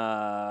one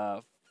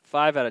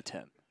 5 out of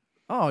 10.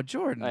 Oh,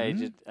 Jordan. I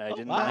didn't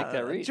wow. like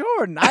that read.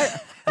 Jordan.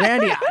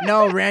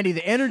 Randy,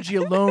 the energy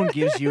alone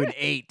gives you an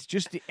 8.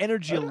 Just the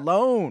energy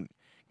alone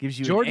gives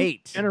you Jordan an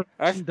 8.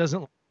 generation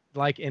doesn't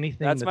like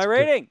anything. That's my good.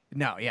 rating.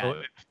 No, yeah. So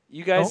if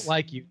You they guys don't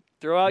like you.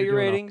 throw out you're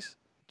your doing all- ratings.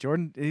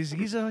 Jordan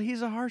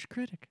he's a harsh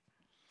critic.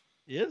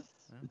 Yes,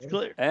 it's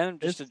clear. And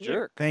just It's a clear.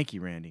 jerk. Thank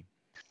you, Randy.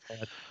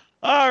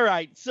 All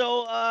right.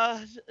 So,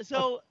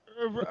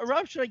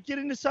 Rob, should I get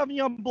into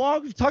Sauvignon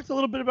Blanc? We've talked a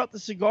little bit about the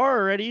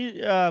cigar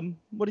already.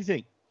 What do you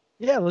think?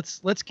 Yeah,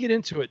 let's get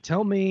into it.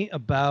 Tell me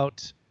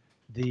about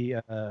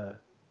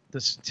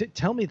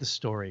tell me the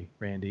story,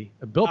 Randy.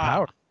 Bill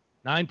Power,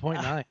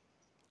 9.9.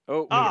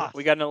 Oh, Ah,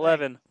 we got an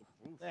 11.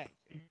 Yeah,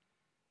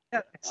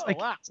 it's Oh, like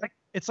wow.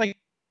 it's like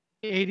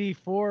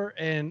 84,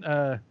 and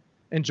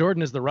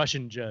Jordan is the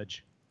Russian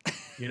judge.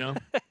 You know,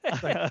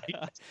 it's like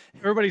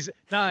everybody's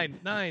 9,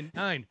 9,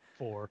 9,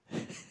 4.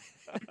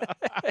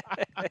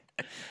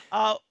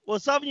 Well,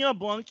 Sauvignon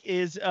Blanc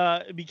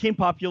became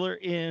popular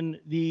in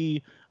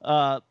the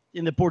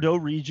Bordeaux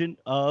region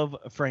of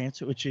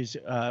France, which is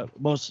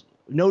most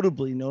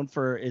notably known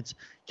for its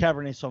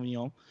Cabernet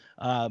Sauvignon.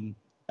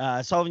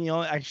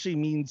 Sauvignon actually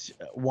means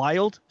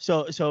wild,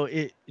 so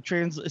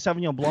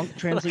Sauvignon Blanc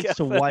translates Look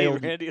to how funny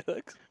wild Randy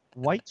looks.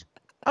 white.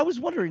 I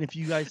was wondering if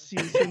you guys see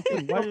the same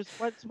thing. Why does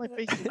my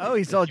face? Oh,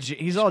 he's all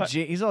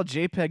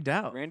JPEG'd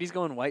out. Randy's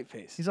going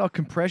whiteface. He's all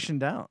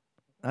compressioned out.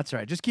 That's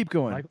right. Just keep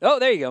going. Oh,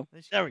 there you go.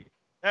 There we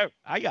go.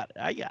 I got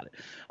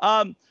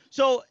it.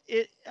 So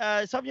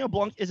Sauvignon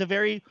Blanc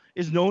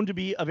is known to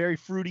be a very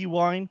fruity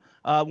wine.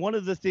 One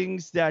of the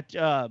things that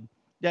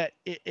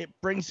it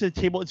brings to the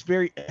table, it's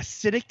very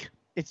acidic.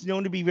 It's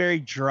known to be very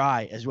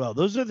dry as well.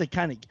 Those are the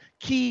kind of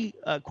key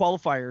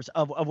qualifiers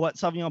of what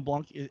Sauvignon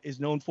Blanc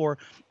is known for.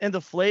 And the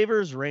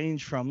flavors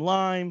range from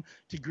lime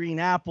to green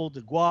apple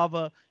to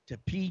guava to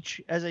peach,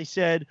 as I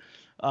said.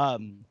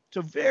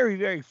 So very,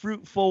 very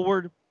fruit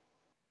forward.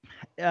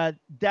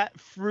 That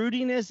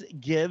fruitiness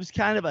gives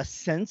kind of a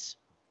sense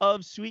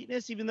of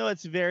sweetness, even though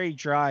it's very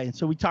dry. And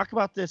so we talk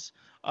about this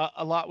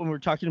a lot when we're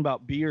talking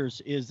about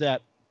beers, is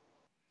that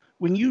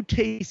when you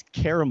taste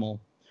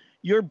caramel,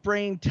 your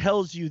brain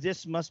tells you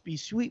this must be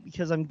sweet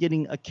because I'm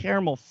getting a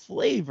caramel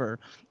flavor,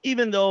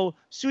 even though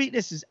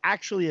sweetness is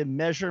actually a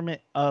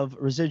measurement of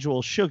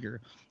residual sugar.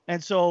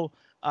 And so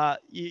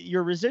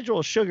your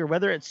residual sugar,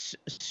 whether it's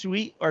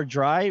sweet or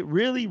dry,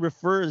 really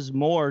refers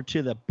more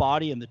to the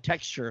body and the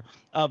texture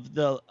of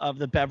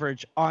the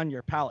beverage on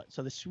your palate.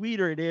 So the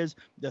sweeter it is,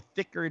 the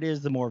thicker it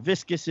is, the more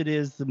viscous it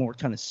is, the more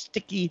kind of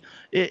sticky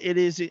it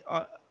is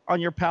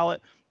on your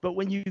palate. But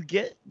when you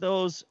get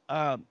those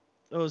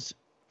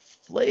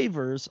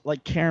flavors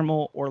like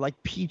caramel or like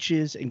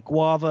peaches and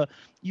guava,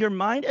 your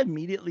mind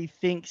immediately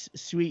thinks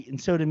sweet.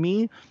 And so to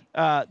me,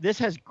 this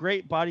has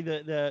great body.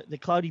 The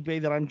Cloudy Bay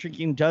that I'm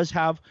drinking does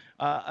have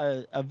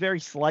a very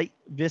slight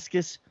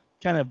viscous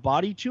kind of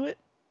body to it,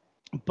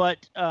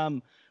 but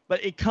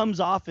it comes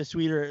off as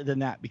sweeter than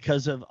that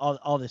because of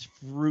all this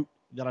fruit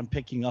that I'm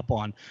picking up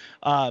on.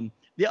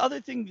 The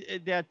other thing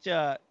that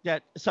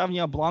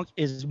Sauvignon Blanc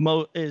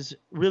is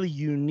really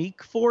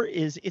unique for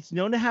is it's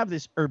known to have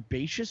this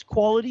herbaceous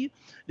quality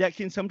that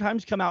can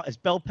sometimes come out as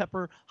bell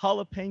pepper,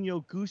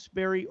 jalapeno,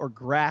 gooseberry, or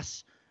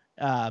grass.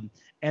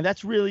 And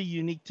that's really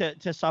unique to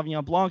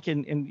Sauvignon Blanc,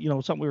 and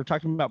something we were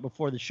talking about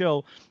before the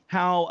show,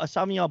 how a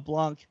Sauvignon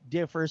Blanc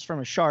differs from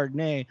a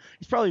Chardonnay.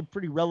 It's probably a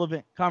pretty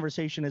relevant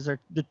conversation, as they're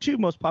the two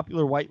most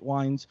popular white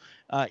wines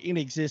in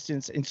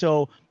existence. And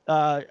so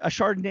a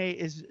Chardonnay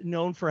is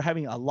known for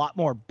having a lot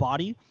more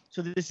body.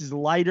 So this is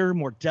lighter,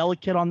 more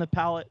delicate on the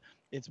palate.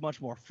 It's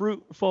much more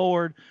fruit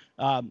forward.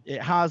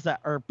 It has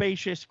that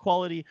herbaceous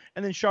quality.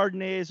 And then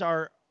Chardonnays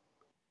are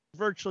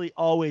virtually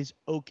always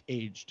oak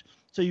aged.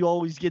 So you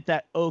always get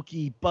that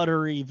oaky,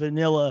 buttery,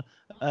 vanilla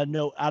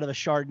note out of a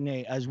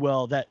Chardonnay as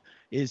well. That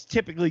is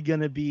typically going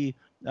to be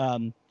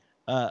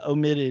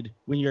omitted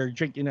when you're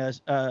drinking a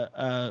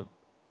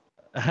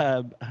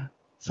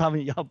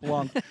Sauvignon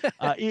Blanc.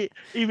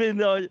 Even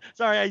though,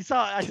 sorry, I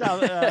saw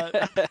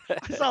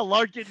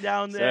Larkin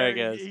down there. Sorry,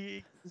 guys.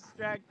 He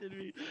distracted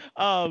me.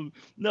 So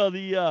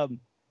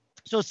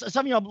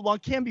Sauvignon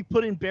Blanc can be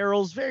put in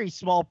barrels. Very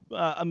small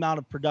amount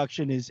of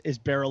production is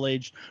barrel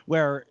aged,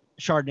 where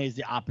Chardonnay is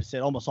the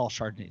opposite. Almost all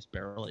Chardonnay is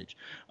barrel aged.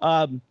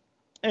 And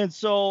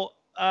so,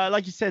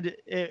 like you said,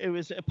 it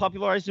was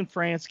popularized in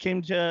France,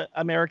 came to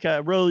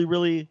America, really,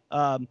 really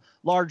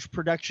large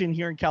production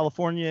here in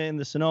California in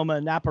the Sonoma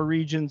and Napa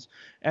regions.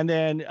 And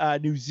then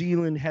New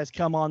Zealand has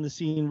come on the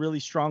scene really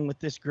strong with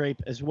this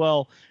grape as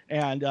well.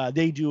 And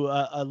they do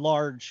a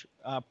large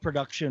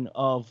production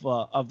of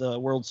the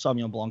world's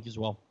Sauvignon Blanc as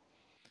well.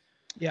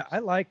 Yeah, I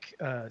like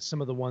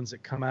some of the ones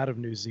that come out of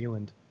New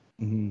Zealand.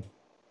 Mm-hmm.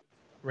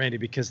 Randy,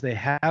 because they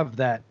have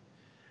that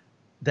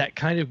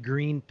kind of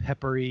green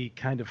peppery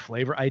kind of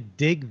flavor. I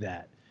dig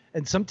that.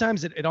 And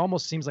sometimes it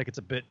almost seems like it's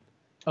a bit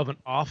of an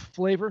off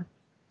flavor.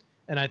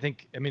 And I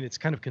mean, it's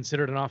kind of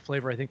considered an off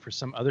flavor, I think, for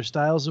some other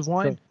styles of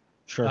wine.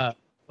 Sure.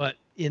 But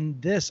in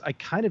this, I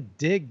kind of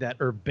dig that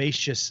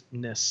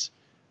herbaceousness.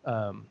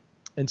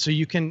 And so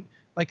you can,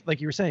 like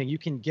you were saying, you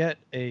can get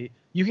a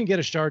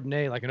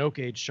Chardonnay, like an oak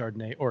aged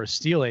Chardonnay or a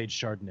steel aged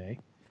Chardonnay,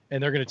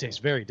 and they're going to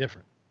taste very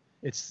different.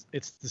 It's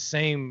the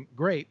same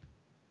grape,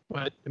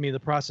 but I mean the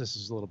process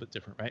is a little bit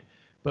different, right?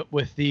 But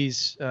with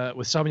these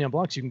with Sauvignon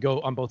Blancs, you can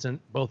go on both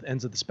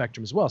ends of the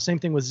spectrum as well. Same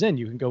thing with Zin.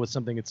 You can go with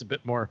something that's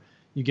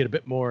you get a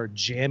bit more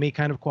jammy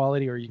kind of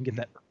quality, or you can get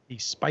that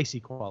spicy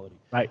quality.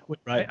 Right.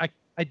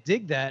 I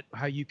dig that,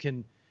 how you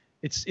can.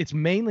 It's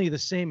mainly the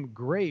same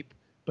grape,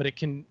 but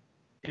it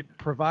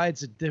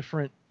provides a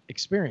different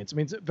experience. I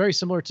mean, it's very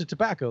similar to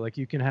tobacco. Like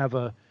you can have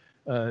a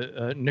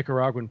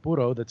Nicaraguan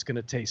puro that's going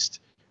to taste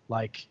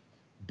like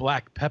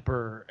black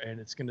pepper and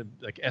it's going to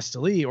like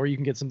Esteli, or you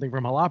can get something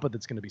from Jalapa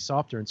that's going to be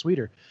softer and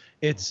sweeter.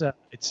 It's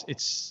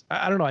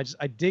I don't know.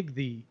 I dig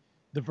the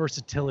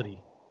versatility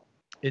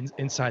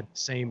inside the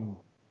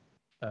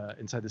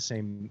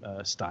same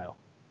style.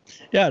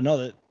 Yeah,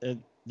 no,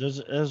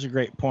 those are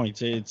great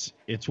points.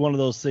 It's one of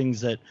those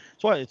things that's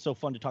why it's so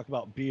fun to talk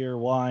about beer,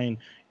 wine,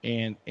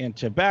 and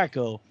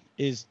tobacco.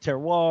 Is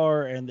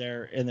terroir and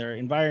their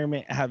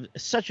environment have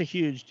such a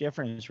huge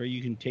difference where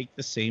you can take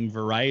the same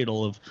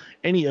varietal of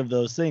any of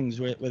those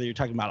things, whether you're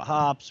talking about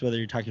hops, whether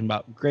you're talking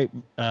about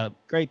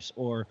grapes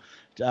or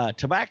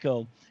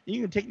tobacco, you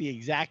can take the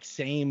exact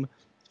same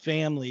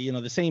family,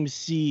 the same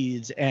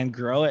seeds, and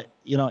grow it,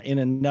 in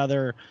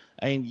another,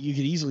 and you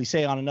could easily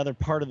say on another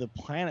part of the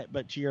planet.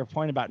 But to your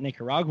point about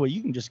Nicaragua,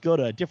 you can just go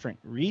to a different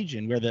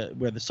region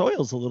where the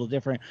soil's a little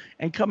different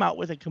and come out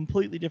with a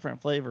completely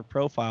different flavor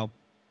profile.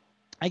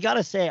 I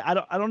gotta say, I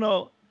don't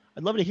know.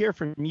 I'd love to hear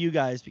from you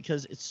guys,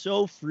 because it's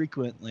so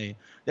frequently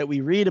that we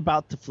read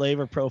about the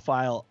flavor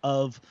profile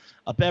of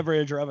a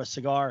beverage or of a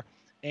cigar,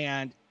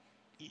 and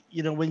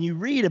when you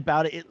read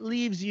about it, it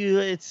leaves you.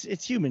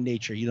 It's human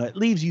nature, it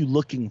leaves you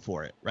looking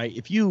for it, right?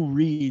 If you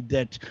read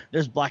that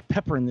there's black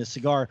pepper in this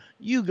cigar,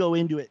 you go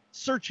into it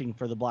searching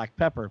for the black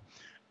pepper,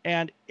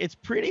 and it's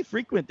pretty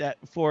frequent that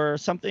for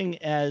something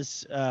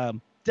as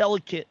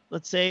delicate,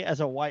 let's say, as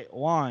a white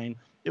wine,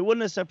 it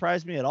wouldn't have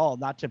surprised me at all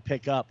not to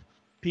pick up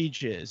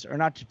peaches or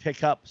not to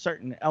pick up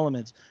certain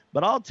elements.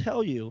 But I'll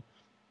tell you,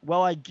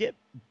 while I get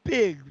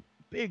big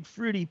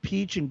fruity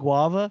peach and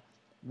guava,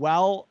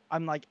 while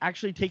I'm like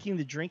actually taking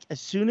the drink,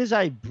 as soon as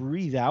I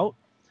breathe out,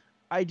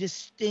 I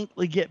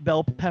distinctly get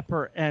bell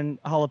pepper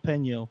and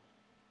jalapeno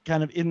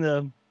kind of in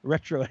the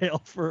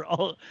retrohale for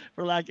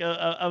lack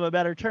of a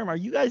better term. Are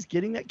you guys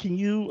getting that?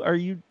 Are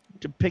you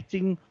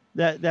depicting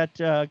that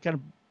kind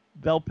of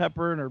bell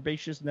pepper and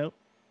herbaceous note?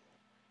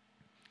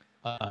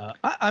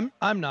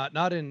 I'm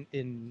not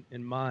in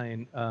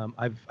mine.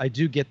 I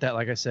do get that,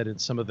 like I said, in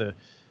some of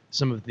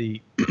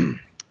the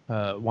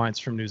wines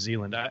from New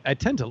Zealand. I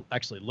tend to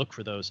actually look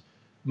for those.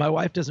 My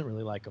wife doesn't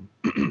really like them.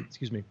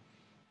 Excuse me.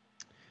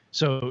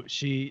 So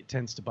she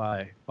tends to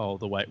buy all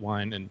the white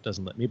wine and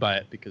doesn't let me buy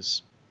it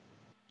because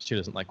she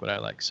doesn't like what I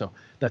like. So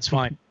that's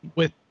fine.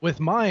 With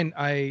mine,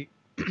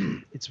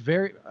 it's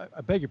very.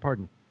 I beg your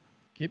pardon.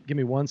 Give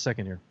me 1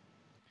 second here.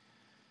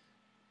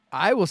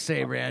 I will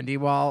say, Randy,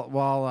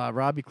 while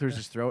Robbie clears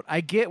his throat,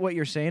 I get what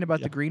you're saying about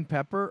the green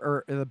pepper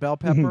or the bell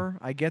pepper.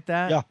 I get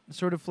that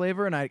sort of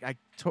flavor, and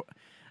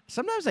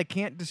sometimes I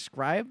can't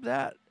describe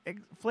that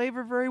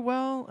flavor very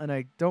well, and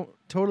I don't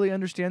totally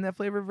understand that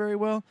flavor very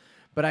well.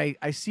 But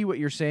I see what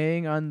you're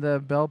saying on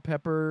the bell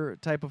pepper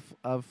type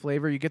of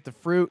flavor. You get the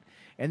fruit,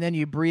 and then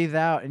you breathe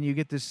out, and you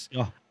get this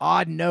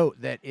odd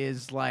note that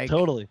is like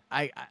totally.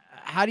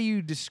 How do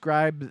you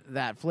describe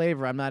that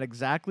flavor? I'm not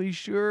exactly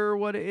sure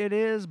what it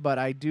is, but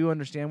I do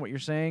understand what you're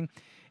saying.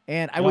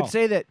 And I would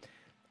say that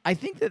I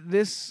think that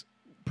this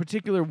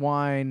particular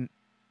wine,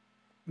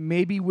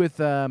 maybe with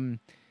a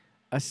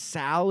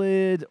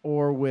salad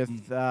or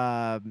with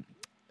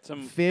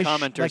some fish,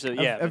 commenters,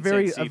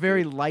 like a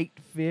very light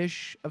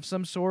fish of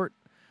some sort,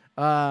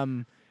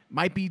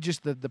 might be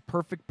just the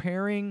perfect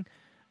pairing.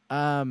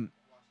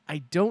 I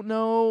don't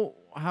know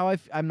how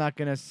I'm not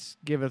going to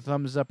give a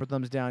thumbs up or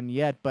thumbs down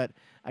yet, but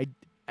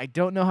I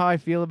don't know how I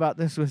feel about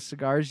this with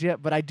cigars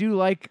yet, but I do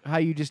like how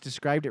you just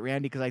described it,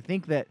 Randy, because I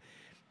think that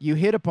you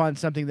hit upon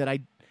something that I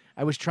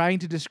was trying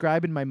to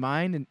describe in my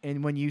mind,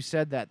 and when you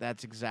said that,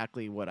 that's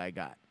exactly what I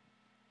got.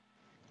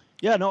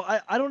 Yeah, no,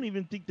 I don't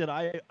even think that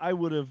I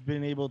would have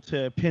been able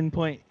to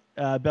pinpoint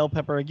bell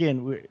pepper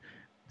again.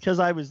 Because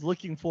I was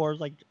looking for,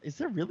 like, is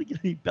there really going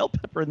to be bell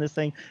pepper in this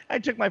thing? I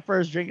took my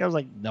first drink. I was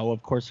like, no,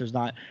 of course there's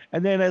not.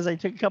 And then as I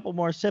took a couple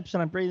more sips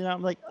and I'm breathing out,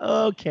 I'm like,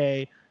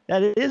 okay,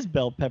 that is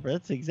bell pepper.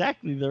 That's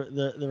exactly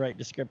the right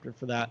descriptor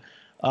for that.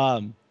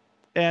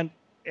 And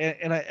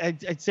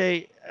I'd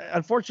say,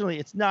 unfortunately,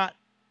 it's not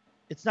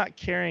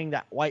carrying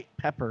that white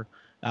pepper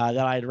that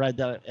I'd read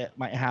that it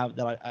might have,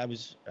 that I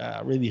was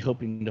really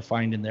hoping to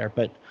find in there.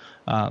 But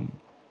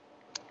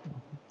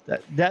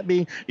that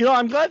being,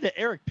 I'm glad that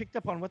Eric picked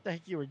up on what the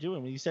heck you were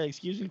doing when you said,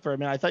 excuse me for a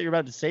minute. I thought you were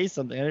about to say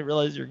something. I didn't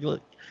realize you were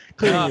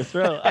clearing your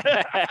throat.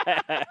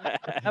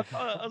 I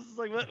was just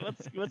like,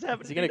 what's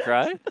happening? Is he going to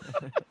cry?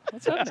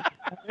 What's happening?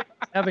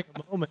 Having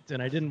a moment,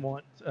 and I didn't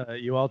want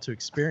you all to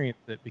experience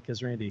it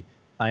because, Randy,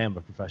 I am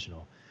a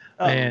professional.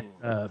 And,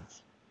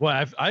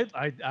 well,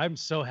 I'm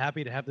so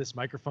happy to have this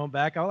microphone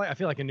back. I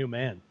feel like a new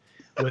man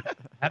with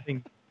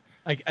having,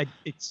 I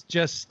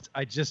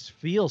just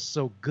feel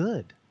so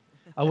good.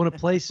 I want to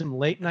play some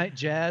late night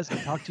jazz and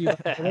talk to you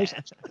about the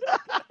relationship.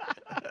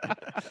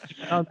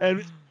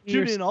 And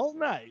tune in all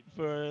night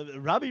for the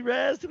Robbie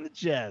Raz and the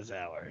Jazz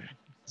Hour.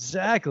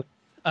 Exactly.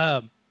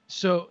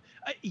 So,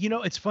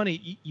 it's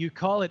funny. You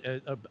call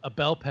it a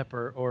bell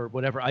pepper or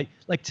whatever.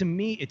 To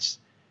me,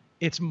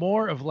 it's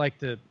more of like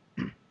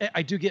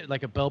I do get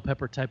like a bell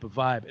pepper type of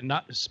vibe, and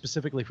not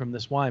specifically from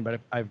this wine, but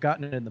I've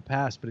gotten it in the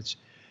past. But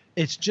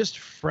it's just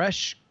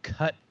fresh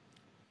cut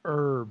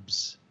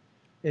herbs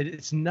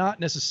it's not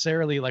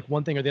necessarily like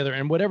one thing or the other,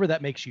 and whatever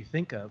that makes you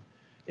think of,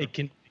 it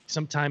can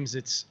sometimes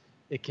it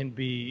can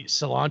be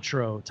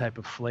cilantro type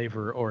of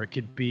flavor, or it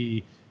could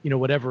be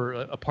whatever,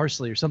 a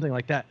parsley or something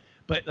like that.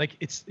 But like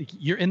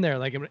you're in there,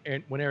 like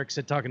when Eric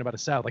said talking about a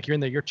salad, like you're in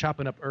there, you're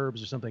chopping up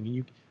herbs or something,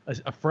 and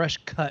a fresh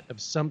cut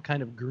of some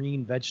kind of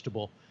green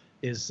vegetable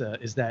is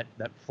that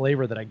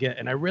flavor that I get,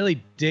 and I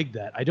really dig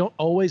that. I don't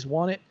always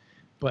want it,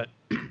 but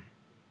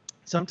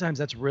sometimes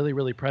that's really,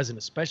 really present,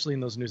 especially in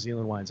those New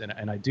Zealand wines,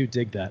 and I do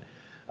dig that.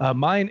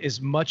 Mine is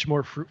much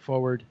more fruit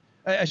forward.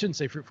 I shouldn't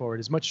say fruit forward.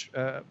 It's much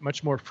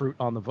more fruit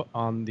on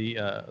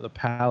the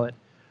palate.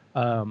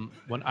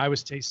 When I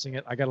was tasting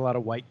it, I got a lot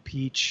of white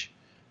peach,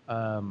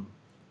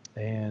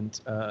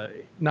 and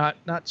not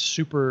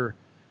super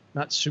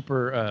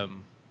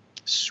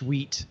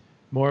sweet,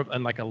 more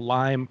of like a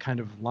lime kind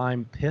of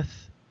lime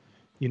pith,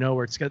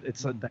 where it's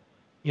like that.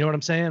 You know what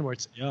I'm saying? Where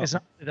it's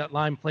not that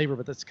lime flavor,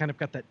 but that's kind of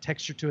got that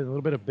texture to it, a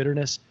little bit of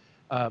bitterness.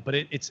 But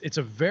it's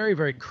a very,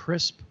 very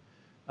crisp.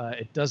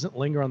 It doesn't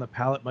linger on the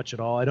palate much at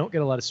all. I don't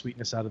get a lot of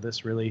sweetness out of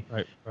this, really.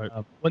 Right.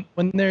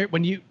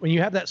 When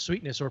you have that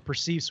sweetness or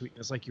perceived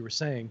sweetness, like you were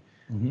saying,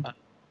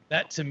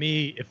 that to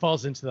me it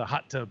falls into the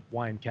hot tub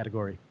wine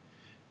category.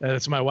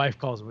 That's what my wife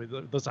calls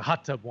it. Those are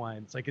hot tub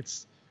wine.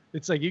 It's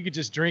like you could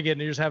just drink it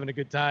and you're just having a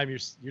good time.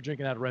 You're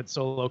drinking out of red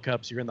Solo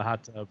cups. You're in the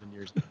hot tub and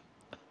you're.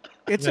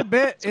 It's a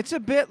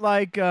bit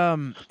like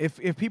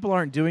if people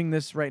aren't doing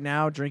this right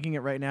now, drinking it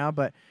right now,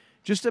 but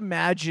just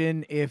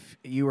imagine if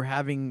you were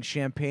having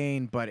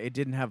champagne but it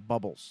didn't have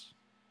bubbles.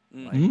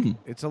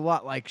 It's a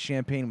lot like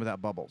champagne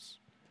without bubbles.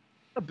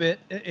 A bit.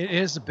 It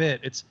is a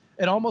bit.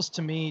 It almost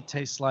to me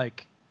tastes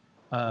like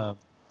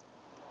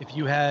if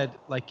you had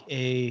like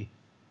a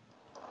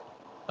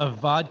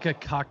vodka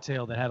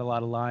cocktail that had a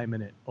lot of lime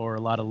in it or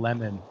a lot of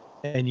lemon,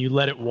 and you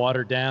let it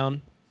water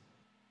down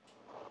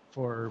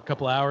for a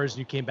couple hours and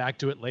you came back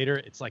to it later.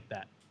 It's like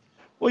that.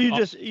 Well, you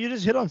just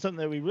hit on something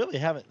that we really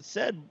haven't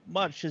said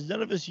much, because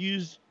none of us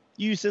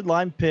you said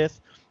lime pith,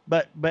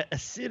 but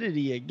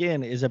acidity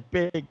again is a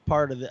big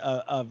part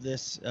of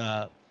this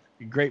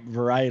grape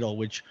varietal,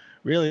 which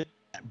really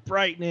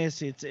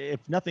brightness. It's, if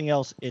nothing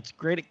else, it's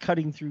great at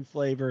cutting through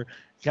flavor,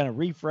 kind of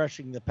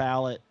refreshing the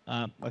palate.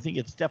 I think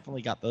it's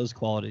definitely got those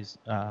qualities,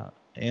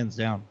 hands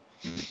down.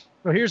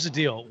 So here's the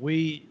deal.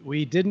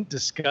 We didn't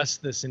discuss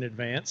this in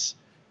advance,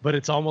 but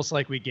it's almost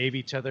like we gave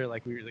each other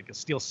like we were like a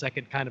steal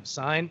second kind of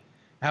sign,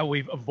 how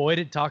we've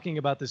avoided talking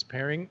about this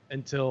pairing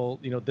until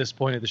this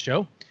point of the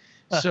show.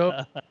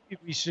 So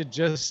we should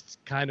just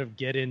kind of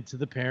get into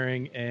the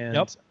pairing and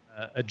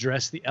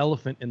address the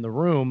elephant in the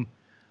room.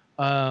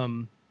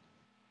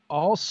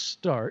 I'll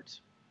start,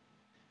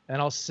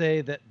 and I'll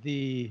say that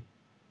the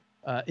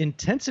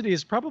intensity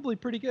is probably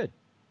pretty good.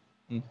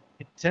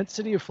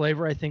 Intensity of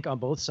flavor, I think, on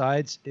both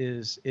sides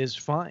is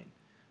fine.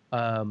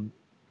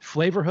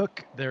 Flavor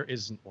hook, there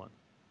isn't one.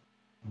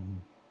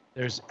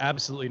 There's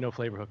absolutely no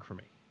flavor hook for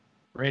me.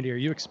 Randy, are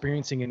you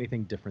experiencing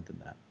anything different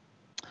than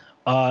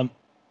that?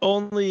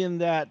 Only in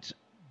that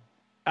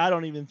I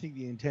don't even think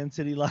the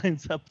intensity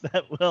lines up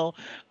that well.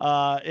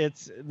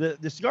 It's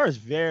the cigar is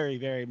very,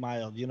 very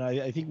mild.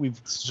 I think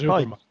we've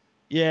mild.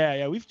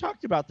 Yeah, we've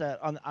talked about that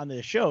on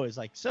the show. Is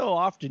like so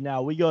often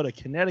now we go to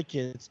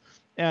Connecticut's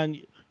and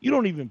you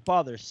don't even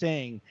bother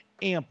saying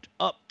amped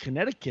up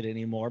Connecticut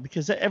anymore,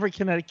 because every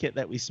Connecticut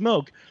that we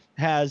smoke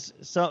has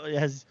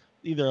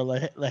either a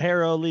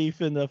Ligero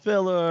leaf in the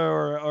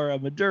filler or a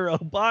Maduro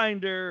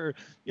binder.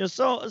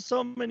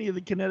 So many of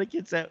the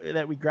Connecticut's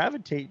that we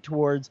gravitate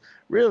towards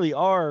really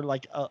are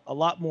like a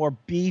lot more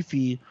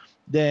beefy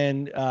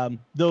than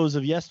those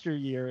of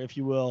yesteryear, if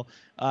you will.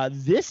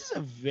 This is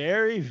a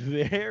very,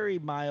 very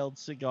mild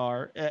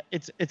cigar.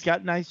 It's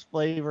got nice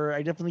flavor.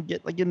 I definitely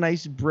get like a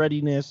nice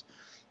breadiness,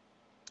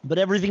 but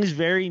everything's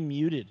very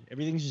muted.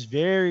 Everything's just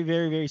very,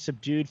 very, very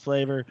subdued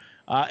flavor.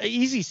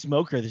 Easy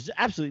smoker. There's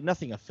absolutely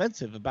nothing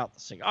offensive about the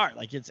cigar.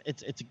 Like it's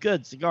a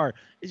good cigar.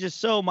 It's just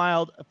so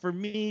mild. For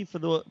me, for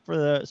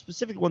the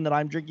specific one that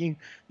I'm drinking,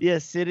 the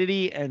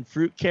acidity and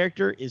fruit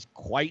character is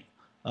quite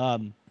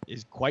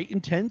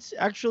intense,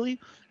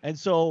 actually. And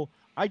so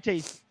I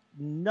taste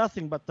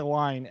nothing but the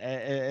wine.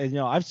 And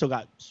I've still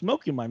got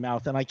smoke in my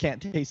mouth, and I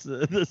can't taste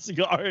the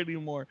cigar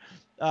anymore.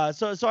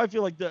 So I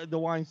feel like the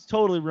wine's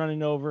totally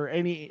running over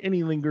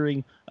any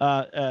lingering,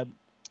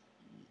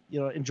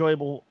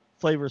 enjoyable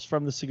flavors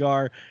from the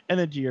cigar. And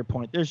then to your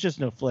point, there's just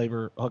no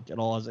flavor hook at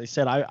all. As I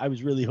said, I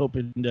was really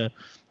hoping to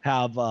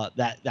have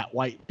that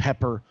white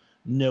pepper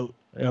note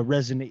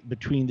resonate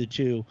between the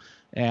two,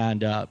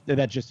 and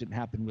that just didn't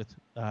happen with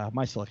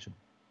my selection.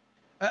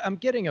 I'm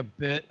getting a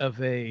bit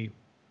of a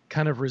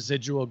kind of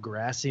residual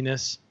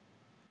grassiness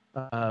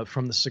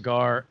from the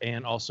cigar,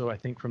 and also I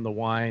think from the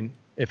wine.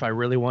 If I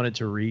really wanted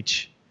to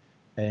reach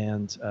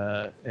and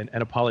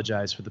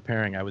apologize for the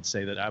pairing, I would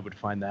say that I would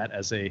find that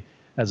as a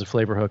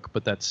flavor hook,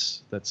 but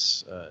that's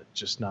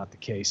just not the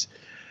case.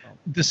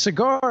 The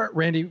cigar,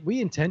 Randy,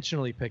 we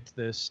intentionally picked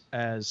this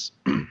as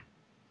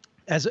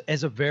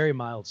a very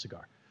mild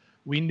cigar.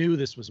 We knew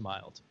this was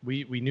mild.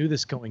 We knew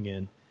this going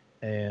in,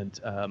 And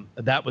I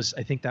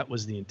think that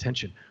was the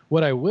intention.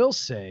 What I will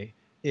say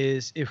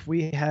is, if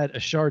we had a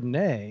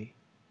Chardonnay,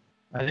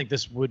 I think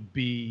this would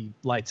be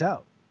lights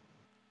out.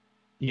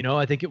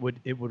 I think it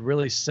would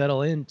really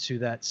settle into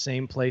that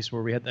same place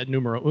where we had that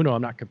numero uno.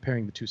 I'm not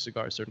comparing the two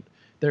cigars.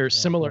 They're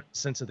similar in the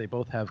sense that they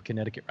both have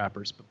Connecticut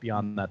wrappers, but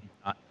beyond that,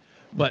 not.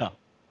 But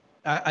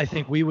I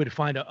think we would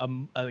find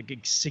a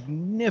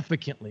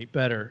significantly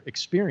better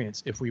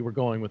experience if we were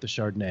going with the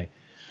Chardonnay.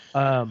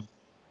 I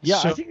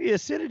think the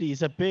acidity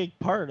is a big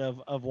part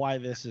of why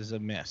this is a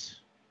miss.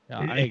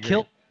 I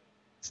agree.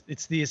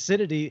 It's the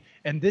acidity,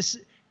 and this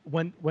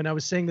when I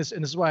was saying this,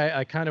 and this is why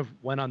I kind of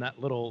went on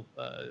that little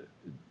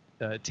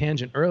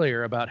tangent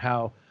earlier about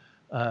how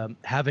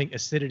having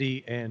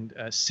acidity and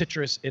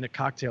citrus in a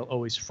cocktail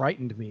always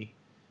frightened me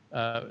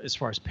as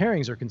far as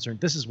pairings are concerned.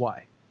 This is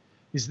why.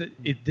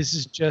 This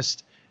is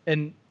just,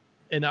 and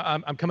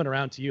I'm coming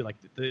around to you, like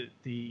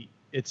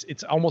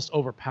it's almost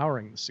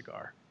overpowering the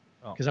cigar,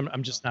 because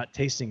I'm just not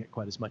tasting it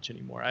quite as much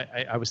anymore.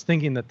 I was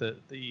thinking that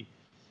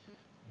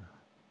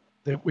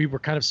that we were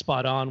kind of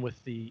spot on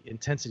with the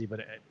intensity, but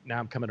now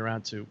I'm coming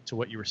around to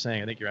what you were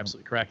saying. I think you're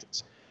absolutely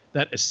correct.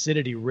 That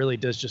acidity really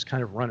does just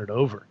kind of run it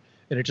over,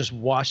 and it just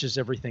washes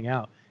everything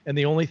out. And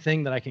the only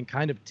thing that I can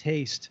kind of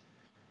taste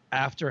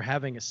after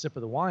having a sip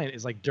of the wine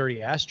is like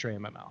dirty ashtray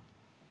in my mouth.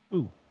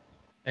 Ooh.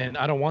 And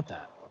I don't want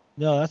that.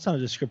 No, that's not a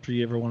descriptor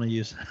you ever want to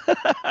use.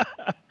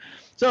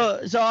 So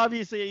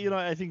obviously,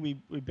 I think we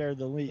bear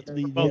the lead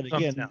yet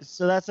again. Down.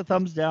 So that's a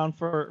thumbs down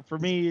for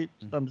me,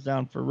 thumbs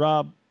down for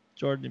Rob.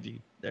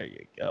 Jordan, there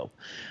you go.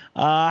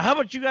 How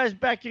about you guys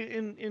back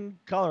in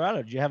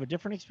Colorado? Did you have a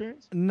different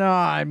experience? No,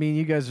 I mean,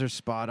 you guys are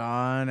spot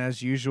on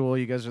as usual.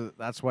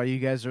 That's why you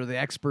guys are the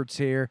experts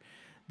here.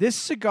 This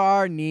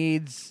cigar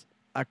needs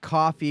a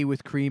coffee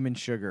with cream and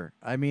sugar.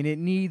 I mean, it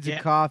needs a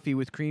coffee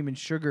with cream and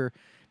sugar,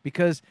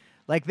 because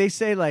like they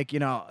say, like,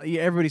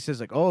 everybody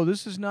says like, oh,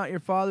 this is not your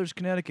father's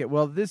Connecticut.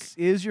 Well, this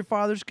is your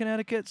father's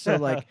Connecticut. So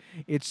like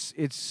it's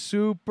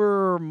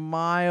super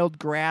mild,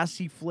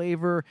 grassy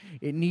flavor.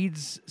 It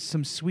needs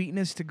some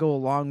sweetness to go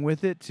along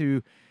with it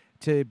to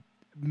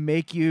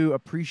make you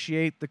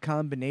appreciate the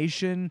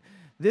combination.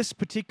 This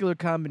particular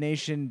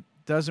combination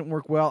doesn't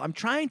work well. I'm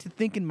trying to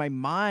think in my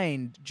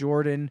mind,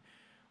 Jordan,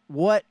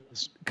 what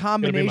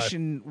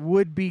combination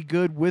would be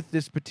good with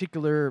this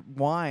particular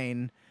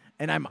wine.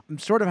 And I'm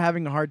sort of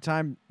having a hard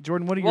time.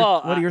 Jordan, what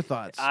are your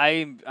thoughts?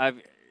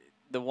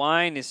 The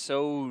wine is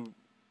so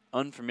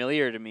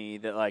unfamiliar to me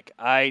that like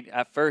I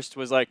at first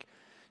was like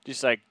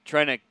just like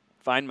trying to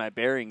find my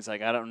bearings.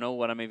 Like I don't know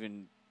what I'm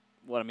even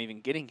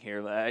getting here.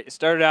 It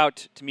started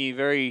out to me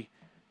very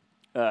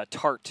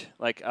tart.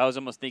 Like I was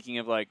almost thinking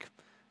of like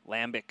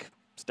lambic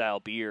style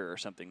beer or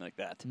something like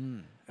that.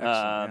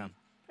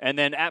 And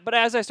then, but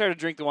as I started to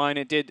drink the wine,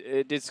 it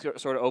did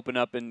sort of open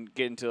up and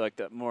get into like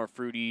the more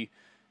fruity,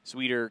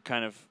 sweeter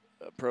kind of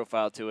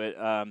profile to it.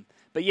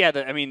 But yeah,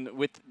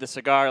 with the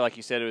cigar, like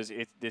you said,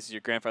 this is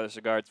your grandfather's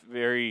cigar. It's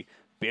very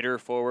bitter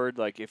forward.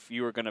 Like if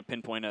you were going to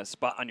pinpoint a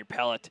spot on your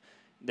palate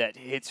that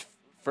hits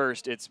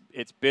first, it's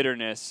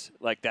bitterness,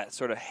 like that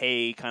sort of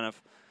hay kind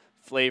of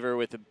flavor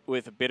with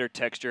a bitter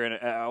texture and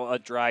a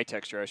dry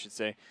texture, I should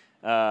say.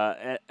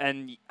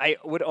 And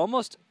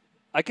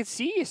I could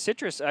see a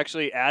citrus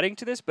actually adding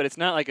to this, but it's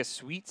not like a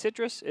sweet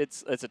citrus.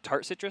 It's a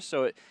tart citrus,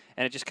 so it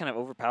just kind of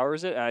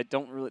overpowers it. I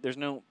don't really. There's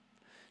nothing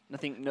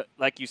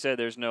like you said.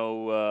 There's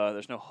no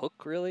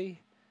hook really.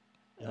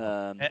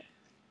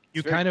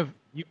 You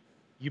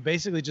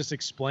basically just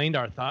explained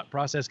our thought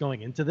process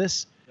going into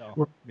this.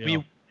 We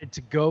wanted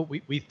to go.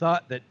 We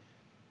thought that,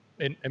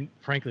 and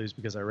frankly, it's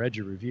because I read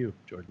your review,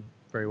 Jordan.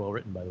 Very well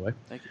written, by the way.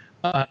 Thank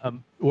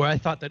you. Where I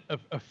thought that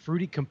a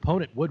fruity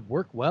component would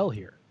work well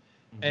here,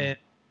 and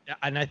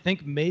I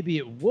think maybe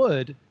it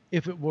would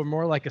if it were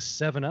more like a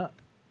 7-Up.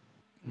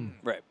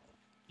 Right.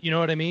 You know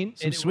what I mean?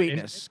 Some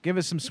sweetness. Give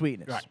us some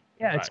sweetness. Right.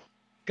 Yeah, it's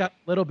got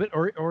a little bit,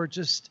 or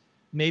just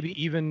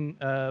maybe even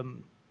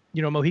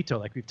mojito,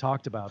 like we've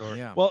talked about.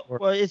 Well,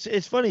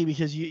 it's funny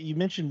because you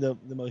mentioned the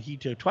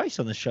mojito twice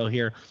on the show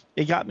here.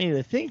 It got me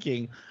to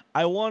thinking.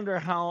 I wonder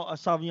how a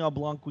Sauvignon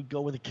Blanc would go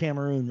with a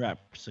Cameroon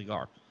wrapped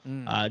cigar,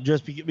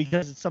 just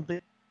because it's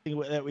something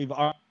that we've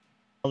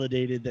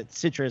validated that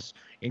citrus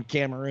in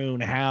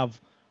Cameroon have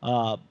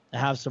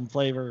some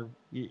flavor,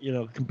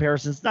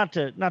 comparisons. Not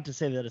to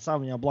say that a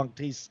Sauvignon Blanc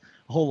tastes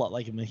a whole lot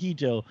like a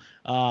mojito,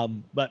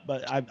 but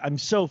I'm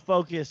so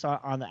focused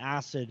on the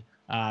acid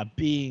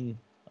being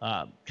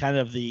kind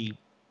of the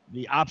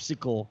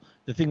obstacle,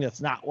 the thing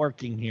that's not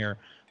working here.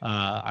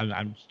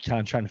 I'm kind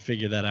of trying to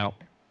figure that out.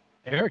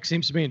 Eric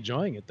seems to be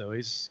enjoying it though.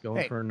 He's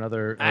going for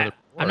another.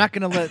 I'm not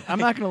gonna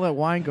let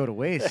wine go to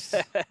waste,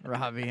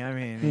 Robbie. I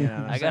mean,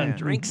 I gotta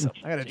drink some.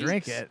 I gotta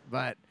drink it,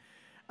 but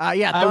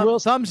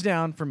thumbs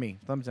down for me.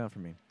 Thumbs down for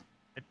me.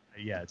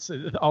 Yeah, it's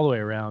all the way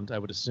around, I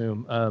would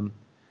assume.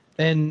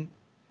 And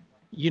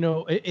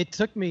it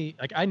took me,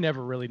 like, I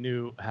never really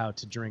knew how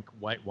to drink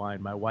white wine.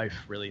 My wife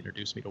really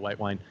introduced me to white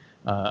wine.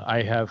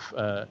 I have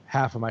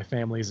half of my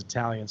family is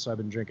Italian, so I've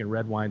been drinking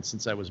red wine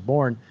since I was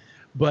born.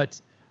 But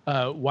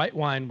White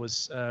wine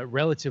was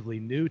relatively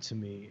new to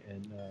me,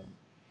 and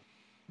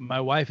my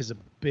wife is a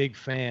big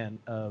fan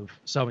of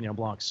Sauvignon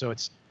Blanc. So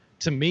it's,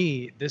 to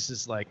me, this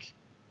is like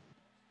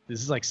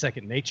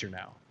second nature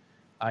now.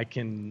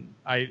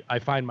 I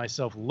find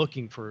myself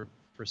looking for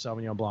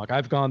Sauvignon Blanc.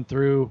 I've gone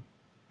through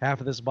half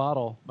of this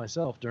bottle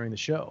myself during the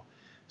show.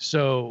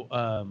 So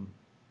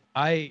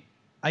I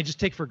just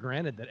take for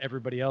granted that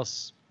everybody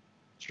else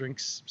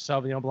drinks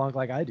Sauvignon Blanc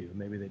like I do.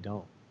 Maybe they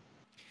don't.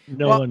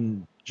 No Well,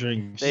 one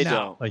drinks They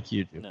don't. like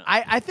you do. No.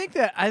 I think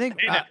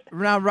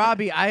now,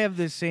 Robbie, I have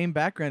the same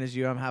background as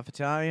you. I'm half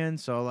Italian,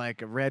 so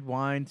like red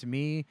wine to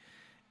me,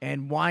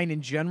 and wine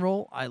in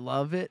general, I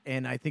love it,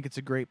 and I think it's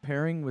a great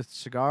pairing with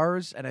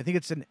cigars, and I think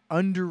it's an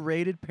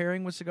underrated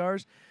pairing with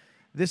cigars.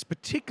 This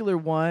particular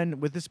one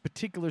with this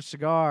particular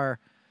cigar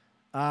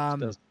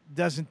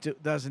doesn't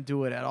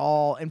do it at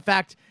all. In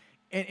fact,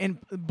 and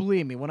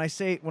believe me, when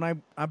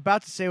I'm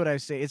about to say what I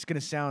say, it's going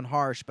to sound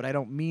harsh, but I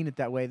don't mean it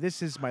that way.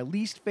 This is my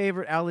least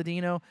favorite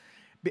Aladino,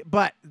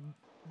 but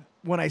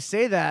when I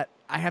say that,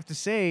 I have to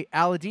say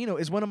Aladino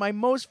is one of my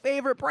most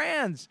favorite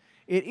brands.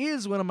 It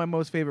is one of my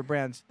most favorite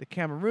brands. The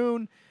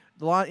Cameroon,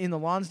 in the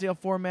Lonsdale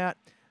format,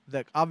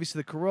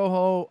 obviously the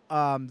Corojo,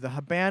 the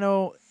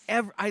Habano.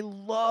 I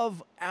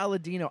love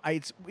Aladino.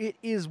 It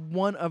is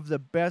one of the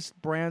best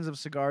brands of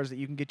cigars that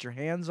you can get your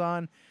hands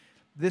on.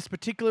 This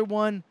particular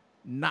one,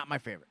 not my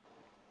favorite.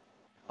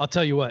 I'll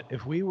tell you what,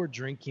 if we were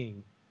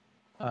drinking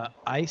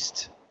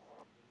iced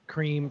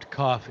creamed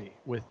coffee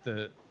with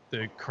the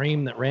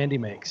cream that Randy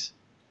makes,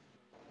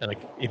 like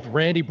if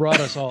Randy brought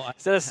us all...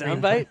 Is that a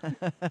soundbite?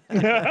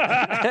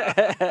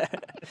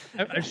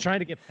 I was trying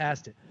to get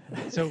past it.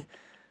 So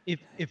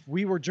if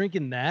we were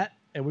drinking that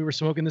and we were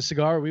smoking this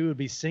cigar, we would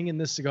be singing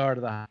this cigar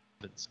to the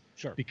heavens.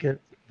 Sure. Because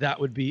that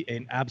would be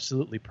an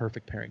absolutely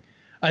perfect pairing.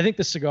 I think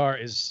the cigar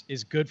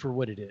is good for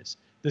what it is.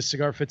 This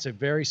cigar fits a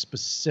very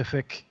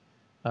specific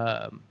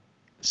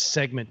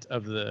segment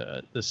of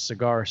the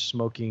cigar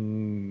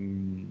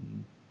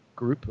smoking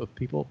group of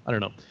people. I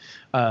don't know,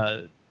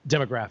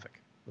 demographic.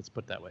 Let's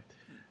put it that way.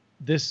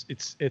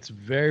 It's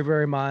very,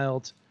 very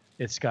mild.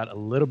 It's got a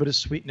little bit of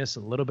sweetness, a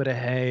little bit of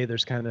hay.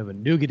 There's kind of a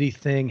nougaty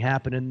thing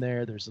happening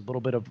there. There's a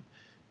little bit of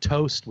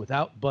toast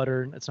without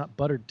butter. It's not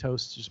buttered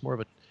toast, it's just more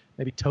of a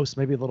maybe toast,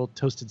 maybe a little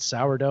toasted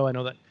sourdough. I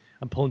know that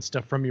I'm pulling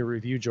stuff from your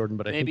review, Jordan,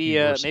 but I think you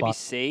were maybe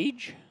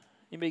sage.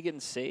 Anybody getting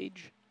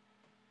sage?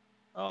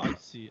 Oh, I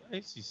see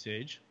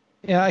sage.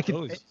 Yeah, I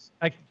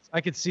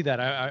could see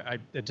that.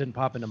 It didn't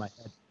pop into my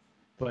head,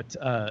 but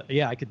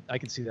yeah, I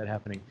could see that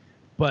happening.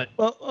 But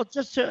Well,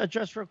 just to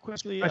address real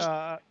quickly,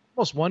 I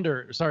almost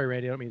wonder. Sorry,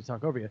 Randy, I don't mean to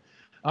talk over you.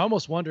 I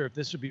almost wonder if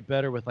this would be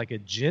better with like a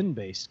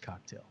gin-based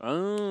cocktail.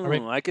 Oh,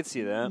 I could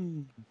see that.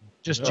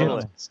 Just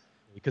Totally. gin,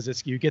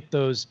 because you get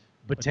those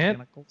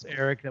botanicals,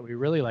 Eric, that we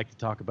really like to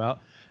talk about,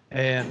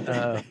 and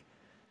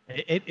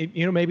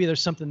maybe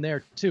there's something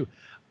there too.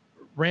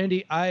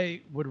 Randy,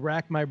 I would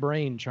rack my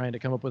brain trying to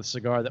come up with a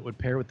cigar that would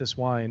pair with this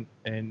wine,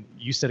 and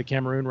you said a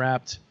Cameroon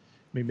wrapped.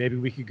 I mean, maybe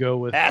we could go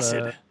with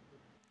Acid.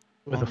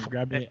 I'm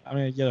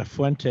gonna get a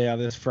Fuente out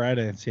this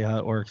Friday and see how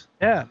it works.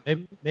 Yeah,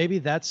 maybe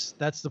that's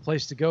the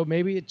place to go.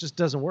 Maybe it just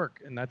doesn't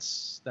work, and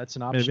that's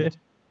an option. Maybe.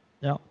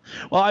 Yeah.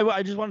 Well,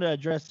 I just wanted to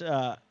address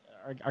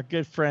our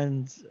good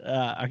friend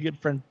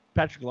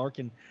Patrick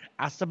Larkin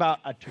asked about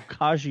a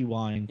Tokaji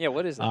wine. Yeah,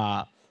 what is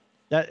that?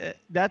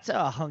 That's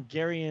a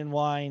Hungarian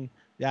wine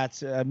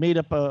that's made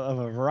up of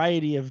a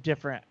variety of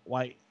different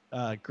white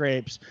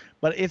grapes,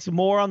 but it's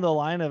more on the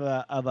line of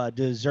a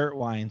dessert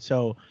wine.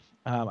 So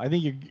I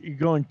think you're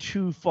going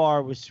too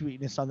far with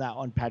sweetness on that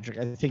one, Patrick.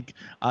 I think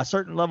a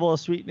certain level of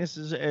sweetness,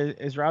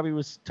 as Robbie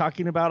was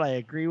talking about, I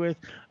agree with.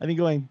 I think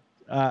going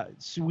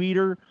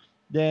sweeter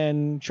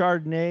than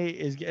Chardonnay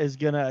is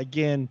gonna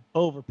again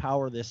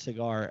overpower this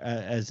cigar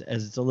as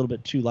it's a little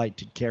bit too light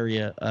to carry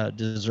a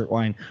dessert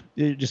wine.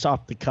 Just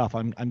off the cuff,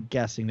 I'm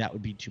guessing that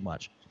would be too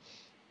much.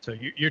 So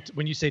you're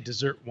when you say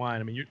dessert wine,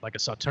 I mean you're like a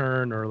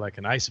Sauterne or like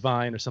an ice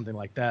vine or something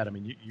like that. I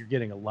mean you're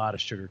getting a lot of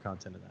sugar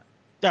content in that.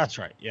 That's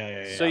right.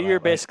 Yeah. So you're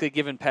basically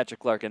giving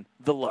Patrick Larkin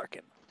the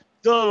Larkin.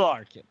 The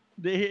Larkin.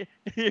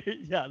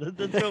 Yeah,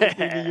 that's what we're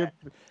thinking.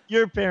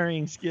 Your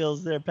pairing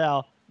skills there,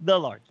 pal. The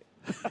Larkin.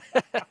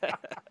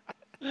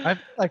 I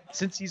feel like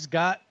since he's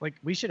got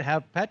we should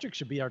have Patrick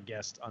should be our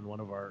guest on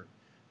one of our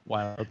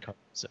wild card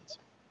sets.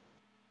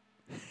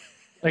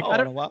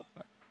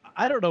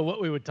 I don't know what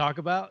we would talk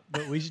about,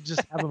 but we should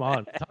just have him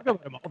on. Talk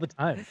about him all the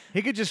time.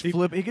 He could just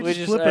flip. He could we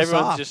just just- flip us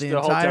everyone's off just the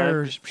the whole time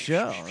entire just-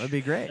 show. That'd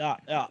be great.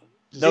 Yeah.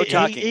 No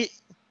talking.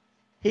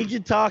 He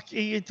could talk.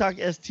 He could talk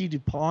ST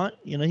DuPont.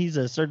 He's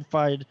a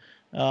certified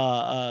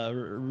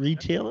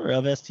retailer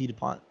of ST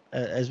DuPont,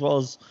 as well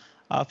as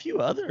a few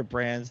other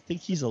brands. I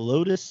think he's a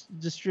Lotus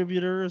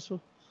distributor as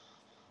well.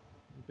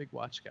 Big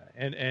watch guy,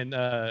 and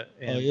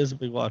he is a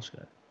big watch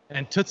guy.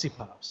 And Tootsie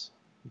Pops.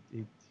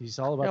 He's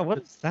all about. Yeah, what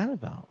is that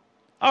about?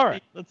 All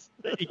right, let's.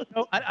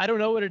 I don't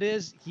know what it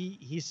is.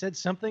 He said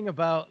something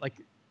about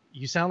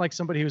you sound like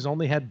somebody who's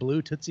only had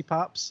blue Tootsie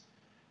Pops,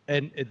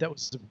 and that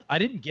was I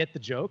didn't get the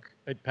joke,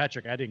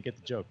 Patrick. I didn't get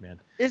the joke, man.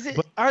 Is it?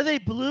 Are they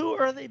blue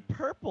or are they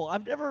purple?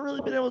 I've never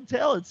really been able to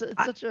tell. It's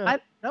such a. I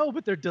know,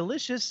 but they're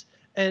delicious,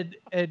 and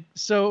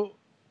so.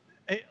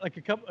 Like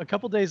a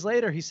couple days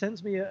later, he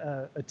sends me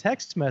a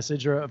text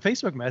message or a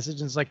Facebook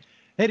message, and it's like,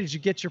 "Hey, did you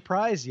get your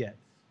prize yet?"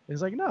 And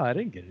he's like, "No, I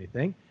didn't get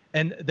anything."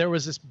 And there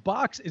was this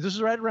box. This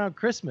was right around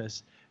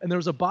Christmas, and there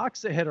was a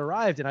box that had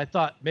arrived, and I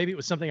thought maybe it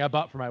was something I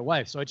bought for my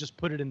wife, so I just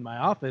put it in my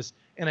office,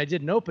 and I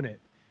didn't open it.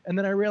 And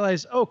then I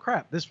realized, oh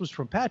crap, this was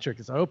from Patrick.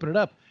 And so I opened it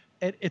up,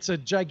 and it's a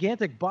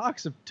gigantic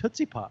box of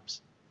Tootsie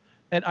Pops,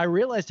 and I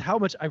realized how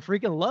much I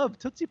freaking love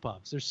Tootsie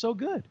Pops. They're so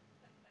good.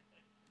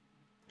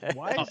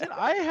 Why is it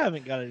I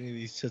haven't got any of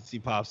these Tootsie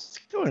Pops? What's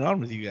going on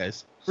with you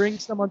guys? Bring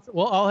someone.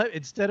 Well, I'll have,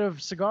 instead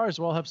of cigars,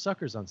 we'll have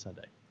suckers on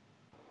Sunday.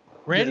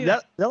 Randy, Yeah,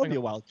 that'll be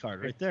a wild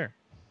card right there.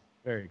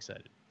 Very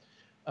excited.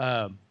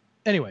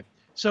 Anyway,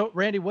 so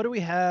Randy, what do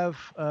we have?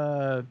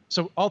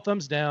 So all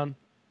thumbs down.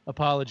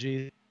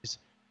 Apologies.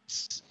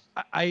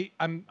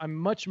 I'm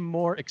much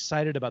more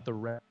excited about the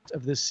rest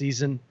of this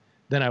season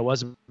than I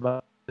was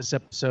about this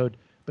episode.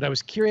 But I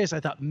was curious. I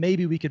thought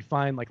maybe we could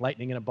find like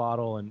lightning in a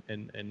bottle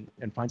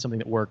and find something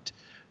that worked.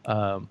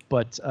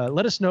 But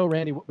let us know,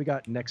 Randy, what we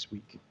got next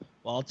week.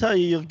 Well, I'll tell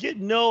you, you'll get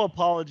no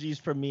apologies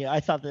from me. I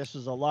thought this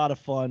was a lot of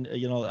fun.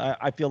 You know,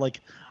 I feel like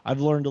I've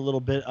learned a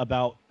little bit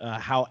about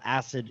how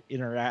acid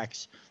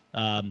interacts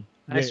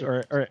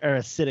or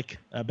acidic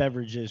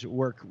beverages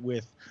work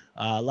with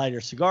lighter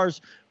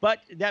cigars. But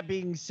that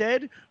being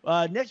said,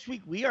 next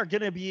week we are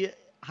going to be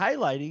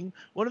highlighting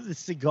one of the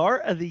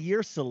Cigar of the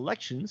Year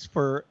selections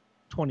for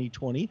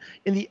 2020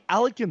 in the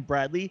Alec and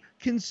Bradley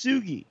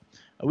Kintsugi.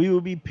 We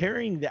will be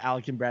pairing the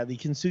Alec and Bradley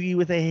Kintsugi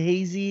with a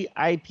hazy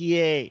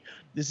IPA.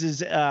 This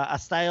is a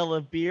style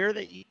of beer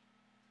that you'll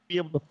be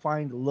able to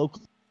find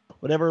local,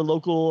 whatever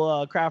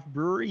local craft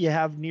brewery you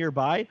have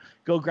nearby.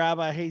 Go grab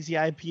a hazy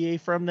IPA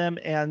from them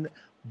and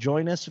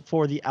join us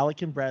for the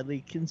Alec and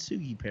Bradley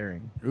Kintsugi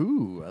pairing.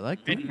 Ooh, I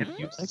like that. Have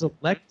you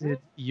selected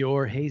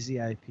your hazy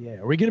IPA?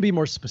 Are we going to be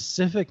more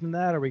specific than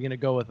that? Are we going to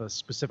go with a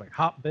specific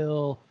hop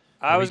bill?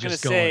 I was going to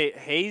say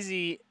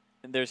hazy.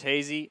 There's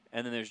hazy,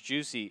 and then there's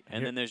juicy,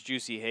 and then there's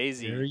juicy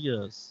hazy. There he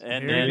is.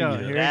 And Here then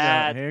we go.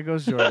 that. Here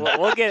goes Jordan.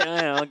 We'll get.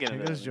 I'll get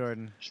Here into goes it.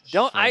 Jordan.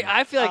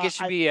 I feel like it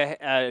should be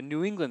a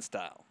New England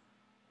style.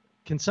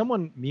 Can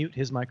someone mute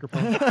his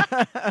microphone?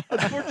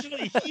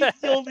 Unfortunately, he's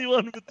the only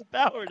one with the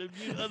power to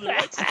mute other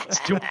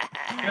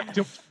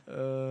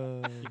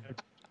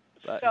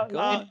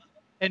But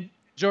And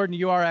Jordan,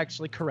 you are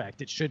actually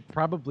correct. It should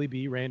probably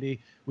be, Randy,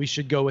 we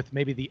should go with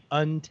maybe the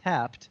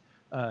Untapped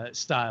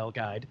style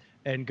guide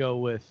and go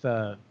with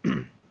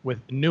with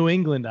New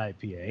England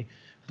IPA.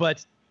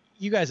 But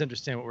you guys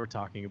understand what we're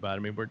talking about. I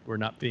mean, we're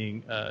not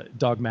being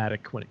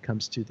dogmatic when it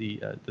comes to the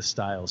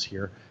styles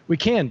here. We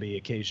can be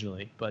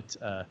occasionally, but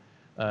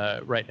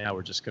right now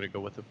we're just going to go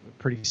with a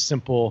pretty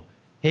simple,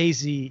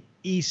 hazy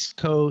East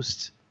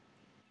Coast,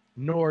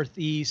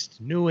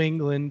 Northeast, New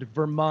England,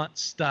 Vermont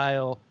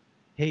style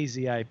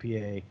hazy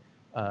IPA.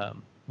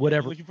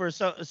 Whatever. Looking for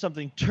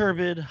something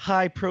turbid,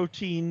 high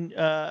protein,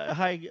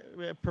 high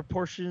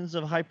proportions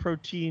of high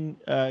protein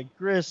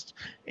grist,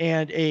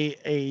 and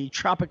a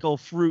tropical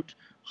fruit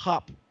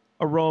hop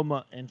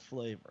aroma and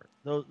flavor.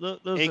 Those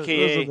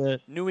AKA are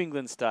the New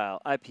England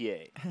style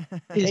IPA.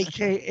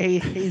 AKA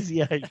hazy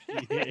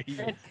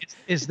IPA.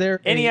 Is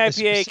there Any a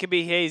IPA could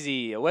be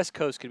hazy. A West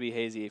Coast could be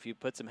hazy if you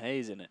put some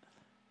haze in it.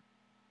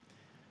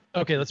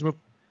 Okay, let's move.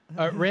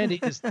 Randy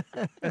is.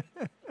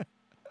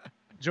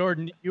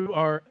 Jordan,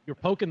 you're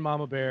poking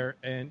Mama Bear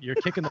and you're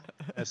kicking the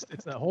ass.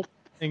 It's the whole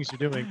things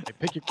you're doing.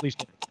 Pick your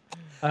cliche.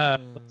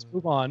 Let's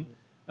move on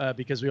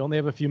because we only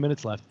have a few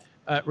minutes left.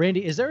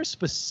 Randy, is there a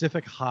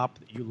specific hop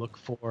that you look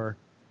for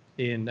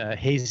in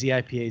hazy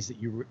IPAs that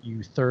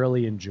you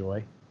thoroughly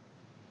enjoy?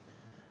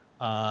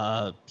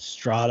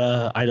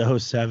 Strata, Idaho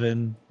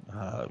 7,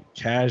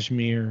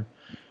 Cashmere.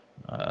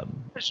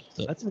 That's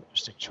an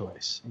interesting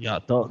choice. Yeah,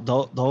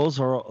 those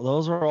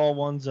are all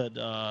ones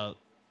that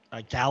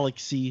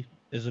Galaxy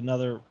is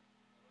another.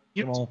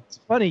 It's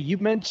funny you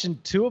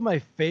mentioned two of my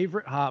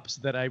favorite hops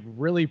that I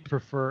really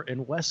prefer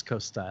in West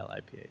Coast style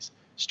IPAs,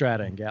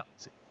 Strata and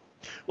Galaxy.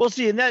 Well,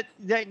 see, and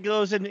that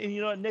goes, and you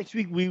know, next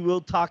week we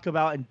will talk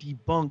about and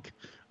debunk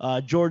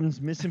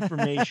Jordan's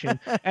misinformation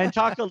and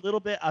talk a little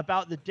bit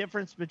about the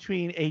difference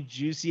between a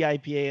juicy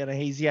IPA and a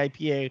hazy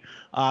IPA,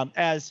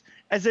 as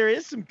there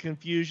is some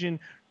confusion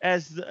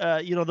as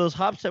you know, those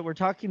hops that we're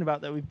talking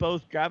about that we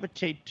both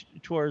gravitate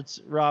towards,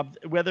 Rob,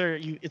 whether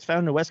it's found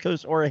in the West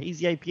Coast or a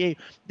hazy IPA,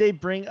 they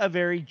bring a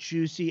very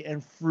juicy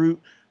and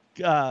fruit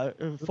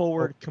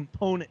forward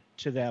component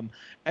to them,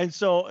 and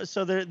so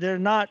they're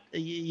not,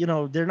 you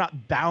know, they're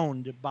not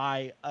bound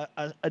by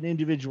an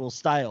individual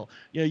style.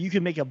 You know, you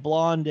can make a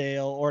blonde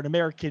ale or an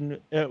American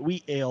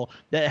wheat ale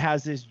that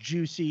has this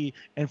juicy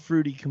and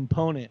fruity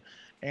component.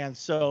 And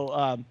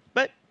so,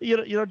 but you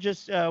know,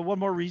 just one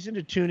more reason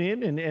to tune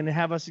in and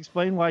have us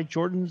explain why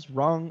Jordan's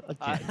wrong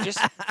again. Just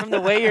from the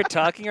way you're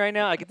talking right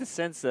now, I get the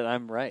sense that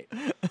I'm right.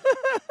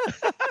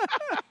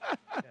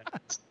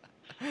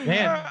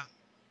 Man,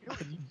 you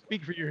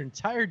speak for your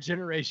entire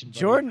generation,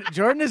 buddy.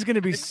 Jordan is going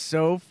to be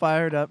so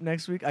fired up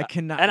next week. I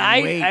cannot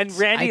wait. And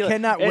Randy, I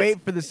cannot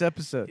wait for this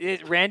episode.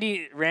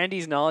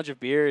 Randy's knowledge of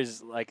beer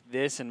is like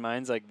this, and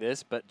mine's like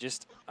this. But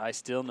just I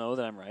still know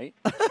that I'm right.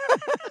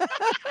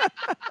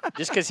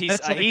 Just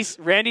because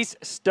Randy's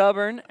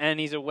stubborn and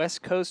he's a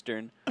West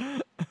Coastern,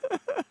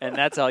 and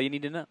that's all you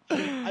need to know.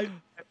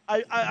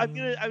 I'm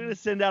gonna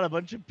send out a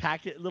bunch of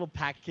little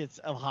packets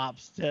of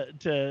hops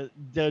to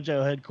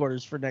Dojo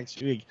headquarters for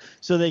next week,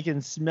 so they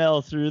can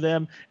smell through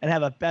them and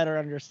have a better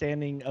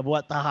understanding of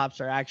what the hops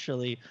are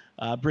actually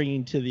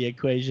bringing to the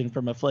equation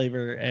from a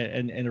flavor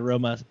and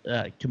aroma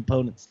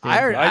component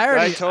standpoint.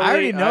 I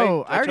already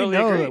know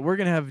agree. that we're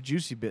gonna have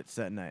juicy bits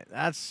that night.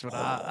 That's what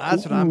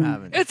I'm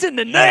having. It's in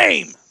the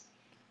name.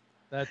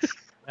 That's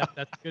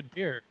good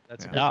beer.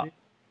 That's good beer.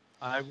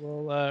 I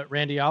will,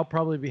 Randy. I'll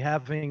probably be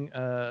having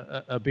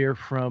a beer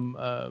from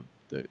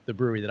the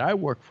brewery that I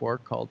work for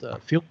called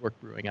Fieldwork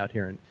Brewing out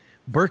here in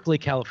Berkeley,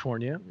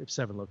 California. We have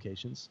 7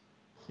 locations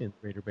in the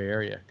Greater Bay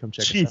Area. Come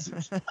check us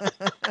out.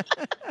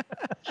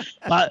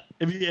 But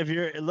if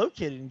you're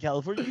located in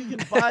California, you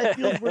can buy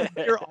Fieldwork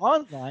beer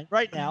online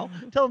right now.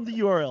 Tell them the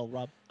URL,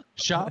 Rob.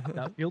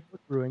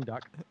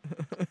 Shop.fieldworkbrewing.com.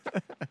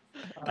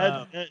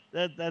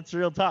 That's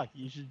real talk.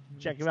 You should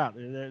check them out.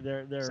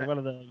 They're one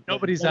of the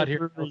nobody's out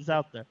here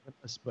out there.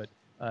 But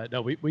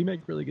no, we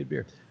make really good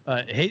beer.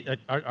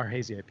 Our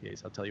hazy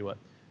IPAs, I'll tell you what,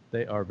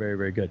 they are very,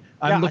 very good.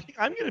 I think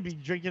I'm going to be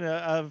drinking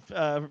a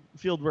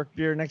Fieldwork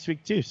beer next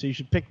week too. So you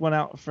should pick one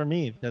out for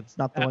me. That's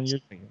not the one you're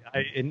drinking.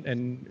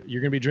 And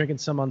you're going to be drinking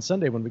some on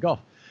Sunday when we golf.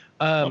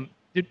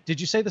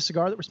 Did you say the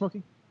cigar that we're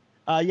smoking?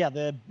 Yeah,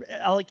 the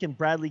Alec and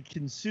Bradley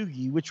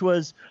Kintsugi, which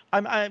was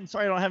I'm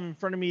sorry I don't have it in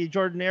front of me.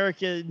 Jordan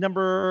Eric,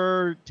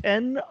 number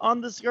 10 on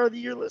the cigar of the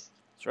year list.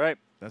 That's right.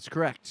 That's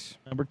correct.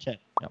 Number 10.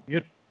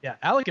 Yep. Yeah,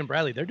 Alec and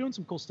Bradley, they're doing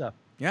some cool stuff.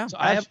 Yeah. So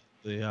I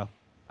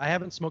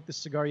haven't smoked this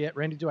cigar yet.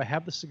 Randy, do I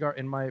have the cigar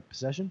in my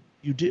possession?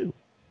 You do.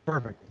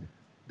 Perfect.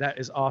 That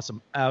is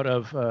awesome. Out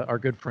of our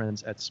good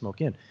friends at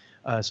Smoke Inn.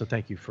 So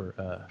thank you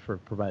for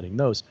providing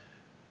those.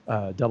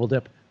 Double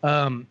dip.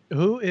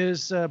 Who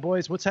is,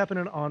 boys, what's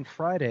happening on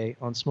Friday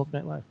on Smoke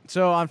Night Live?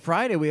 So on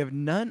Friday, we have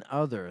none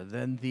other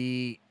than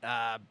the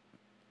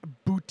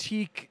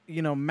boutique,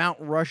 Mount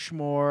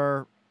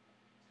Rushmore,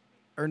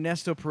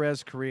 Ernesto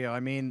Perez Carrillo. I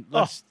mean,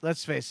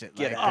 let's face it.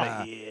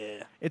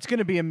 It's going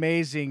to be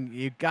amazing.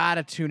 You got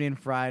to tune in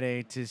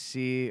Friday to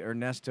see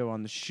Ernesto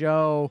on the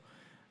show.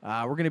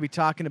 We're going to be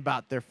talking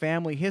about their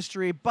family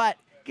history, but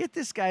get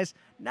this, guys.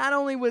 Not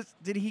only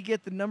did he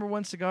get the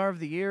 #1 cigar of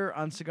the year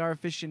on Cigar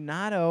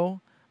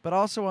Aficionado, but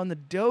also on the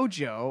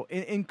Dojo.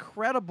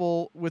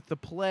 Incredible with the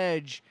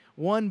Pledge.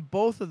 Won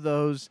both of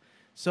those.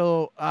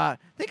 So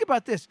think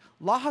about this.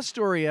 La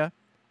Historia,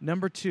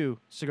 #2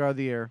 cigar of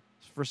the year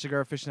for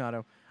Cigar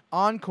Aficionado.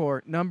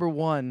 Encore,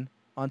 #1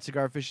 on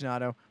Cigar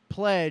Aficionado.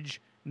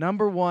 Pledge,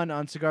 #1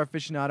 on Cigar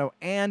Aficionado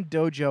and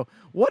Dojo.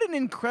 What an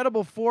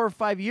incredible 4 or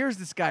 5 years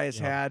this guy has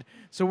had.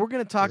 So we're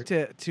going to talk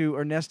to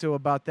Ernesto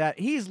about that.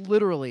 He's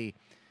literally,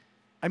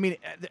 I mean,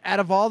 out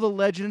of all the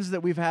legends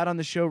that we've had on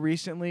the show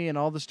recently and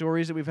all the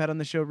stories that we've had on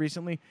the show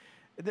recently,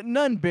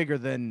 none bigger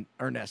than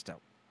Ernesto.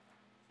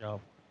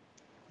 No.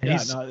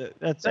 Yeah, no,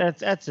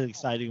 that's an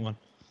exciting one.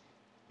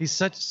 He's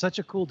such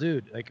a cool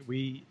dude. Like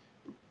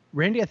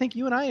Randy, I think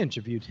you and I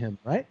interviewed him,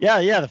 right?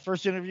 Yeah. The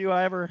first interview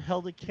I ever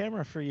held a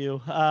camera for you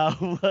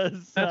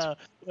was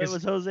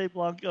Jose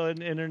Blanco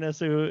and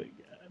Ernesto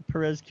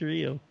Perez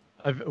Carrillo.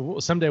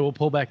 Someday we'll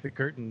pull back the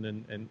curtain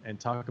and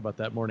talk about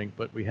that morning,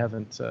 but we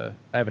haven't. I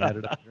haven't had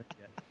it up yet.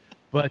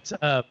 But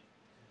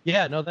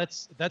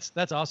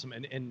that's awesome.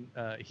 And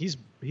he's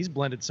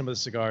blended some of the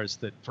cigars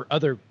that for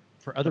other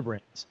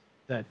brands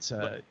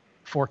that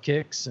Four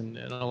Kicks and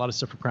a lot of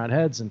stuff for Crown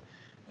Heads and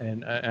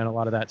a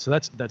lot of that. So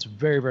that's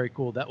very, very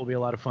cool. That will be a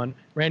lot of fun.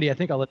 Randy, I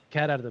think I'll let the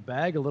cat out of the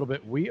bag a little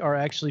bit. We are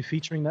actually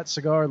featuring that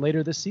cigar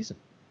later this season.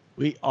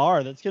 We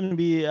are. That's going to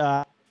be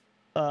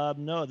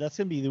no, that's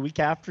going to be the week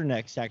after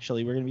next,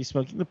 actually. We're going to be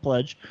smoking the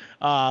Pledge.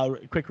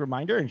 Quick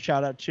reminder and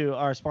shout out to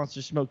our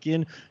sponsor, Smoke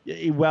Inn.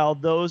 While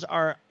those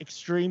are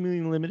extremely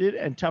limited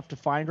and tough to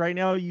find right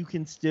now, you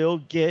can still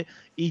get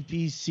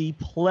EPC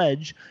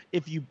Pledge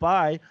if you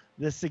buy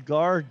the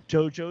Cigar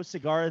Dojo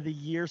Cigar of the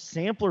Year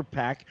sampler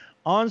pack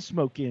on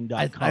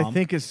SmokeIn.com. I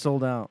think it's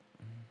sold out.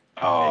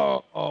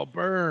 Oh,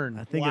 burn.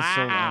 I think it's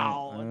sold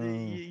out. Wow.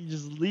 You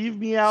just leave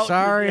me out.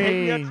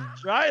 Sorry.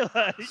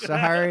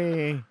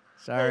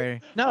 Sorry.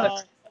 No,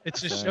 it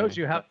just shows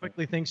you how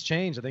quickly things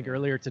change. I think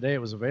earlier today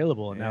it was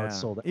available, and now it's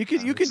sold out. You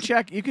can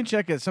check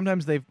it.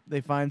 Sometimes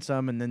they find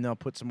some and then they'll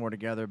put some more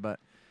together.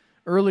 But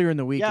earlier in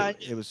the week,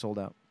 it was sold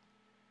out.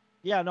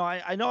 Yeah, no,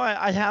 I know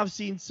I have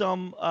seen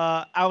some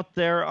out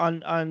there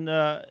on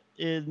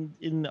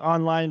in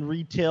online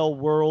retail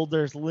world.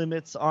 There's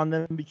limits on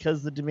them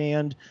because the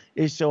demand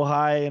is so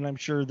high, and I'm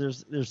sure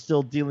they're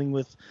still dealing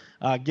with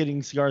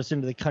getting cigars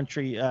into the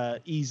country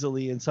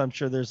easily, and so I'm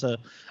sure there's a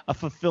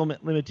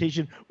fulfillment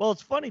limitation. Well,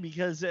 it's funny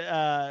because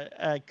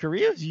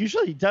Korea's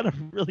usually done a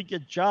really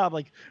good job,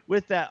 like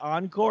with that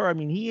Encore. I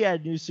mean, he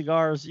had new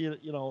cigars,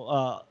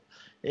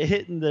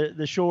 hitting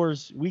the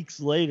shores weeks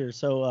later.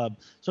 So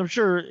I'm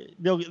sure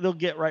they'll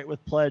get right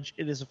with Pledge.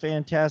 It is a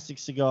fantastic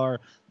cigar.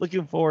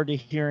 Looking forward to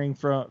hearing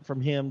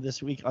from him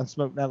this week on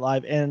Smoke Night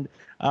Live, and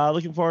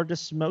looking forward to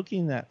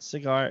smoking that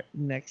cigar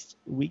next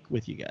week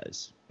with you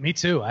guys. Me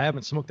too. I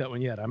haven't smoked that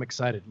one yet. I'm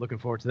excited. Looking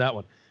forward to that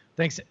one.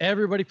 Thanks to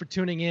everybody for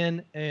tuning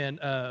in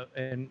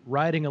and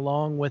riding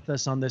along with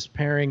us on this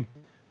pairing.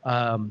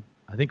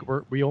 I think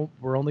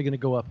we're only going to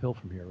go uphill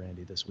from here,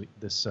 Randy, this week.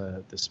 This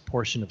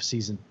portion of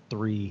season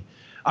 3.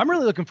 I'm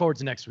really looking forward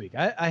to next week.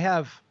 I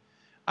have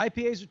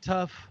IPAs are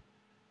tough,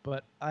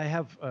 but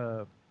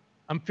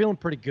I'm feeling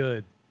pretty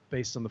good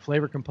based on the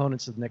flavor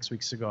components of next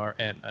week's cigar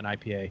and an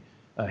IPA,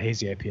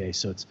 hazy IPA.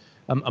 So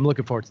I'm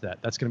looking forward to that.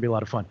 That's going to be a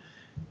lot of fun.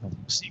 We'll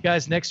see you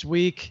guys next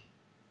week,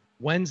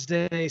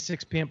 Wednesday,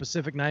 6 p.m.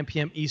 Pacific, 9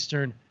 p.m.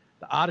 Eastern.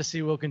 The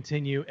Odyssey will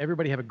continue.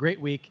 Everybody have a great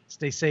week.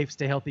 Stay safe,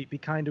 stay healthy, be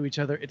kind to each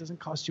other. It doesn't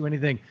cost you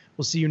anything.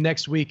 We'll see you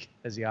next week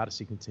as the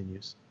Odyssey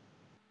continues.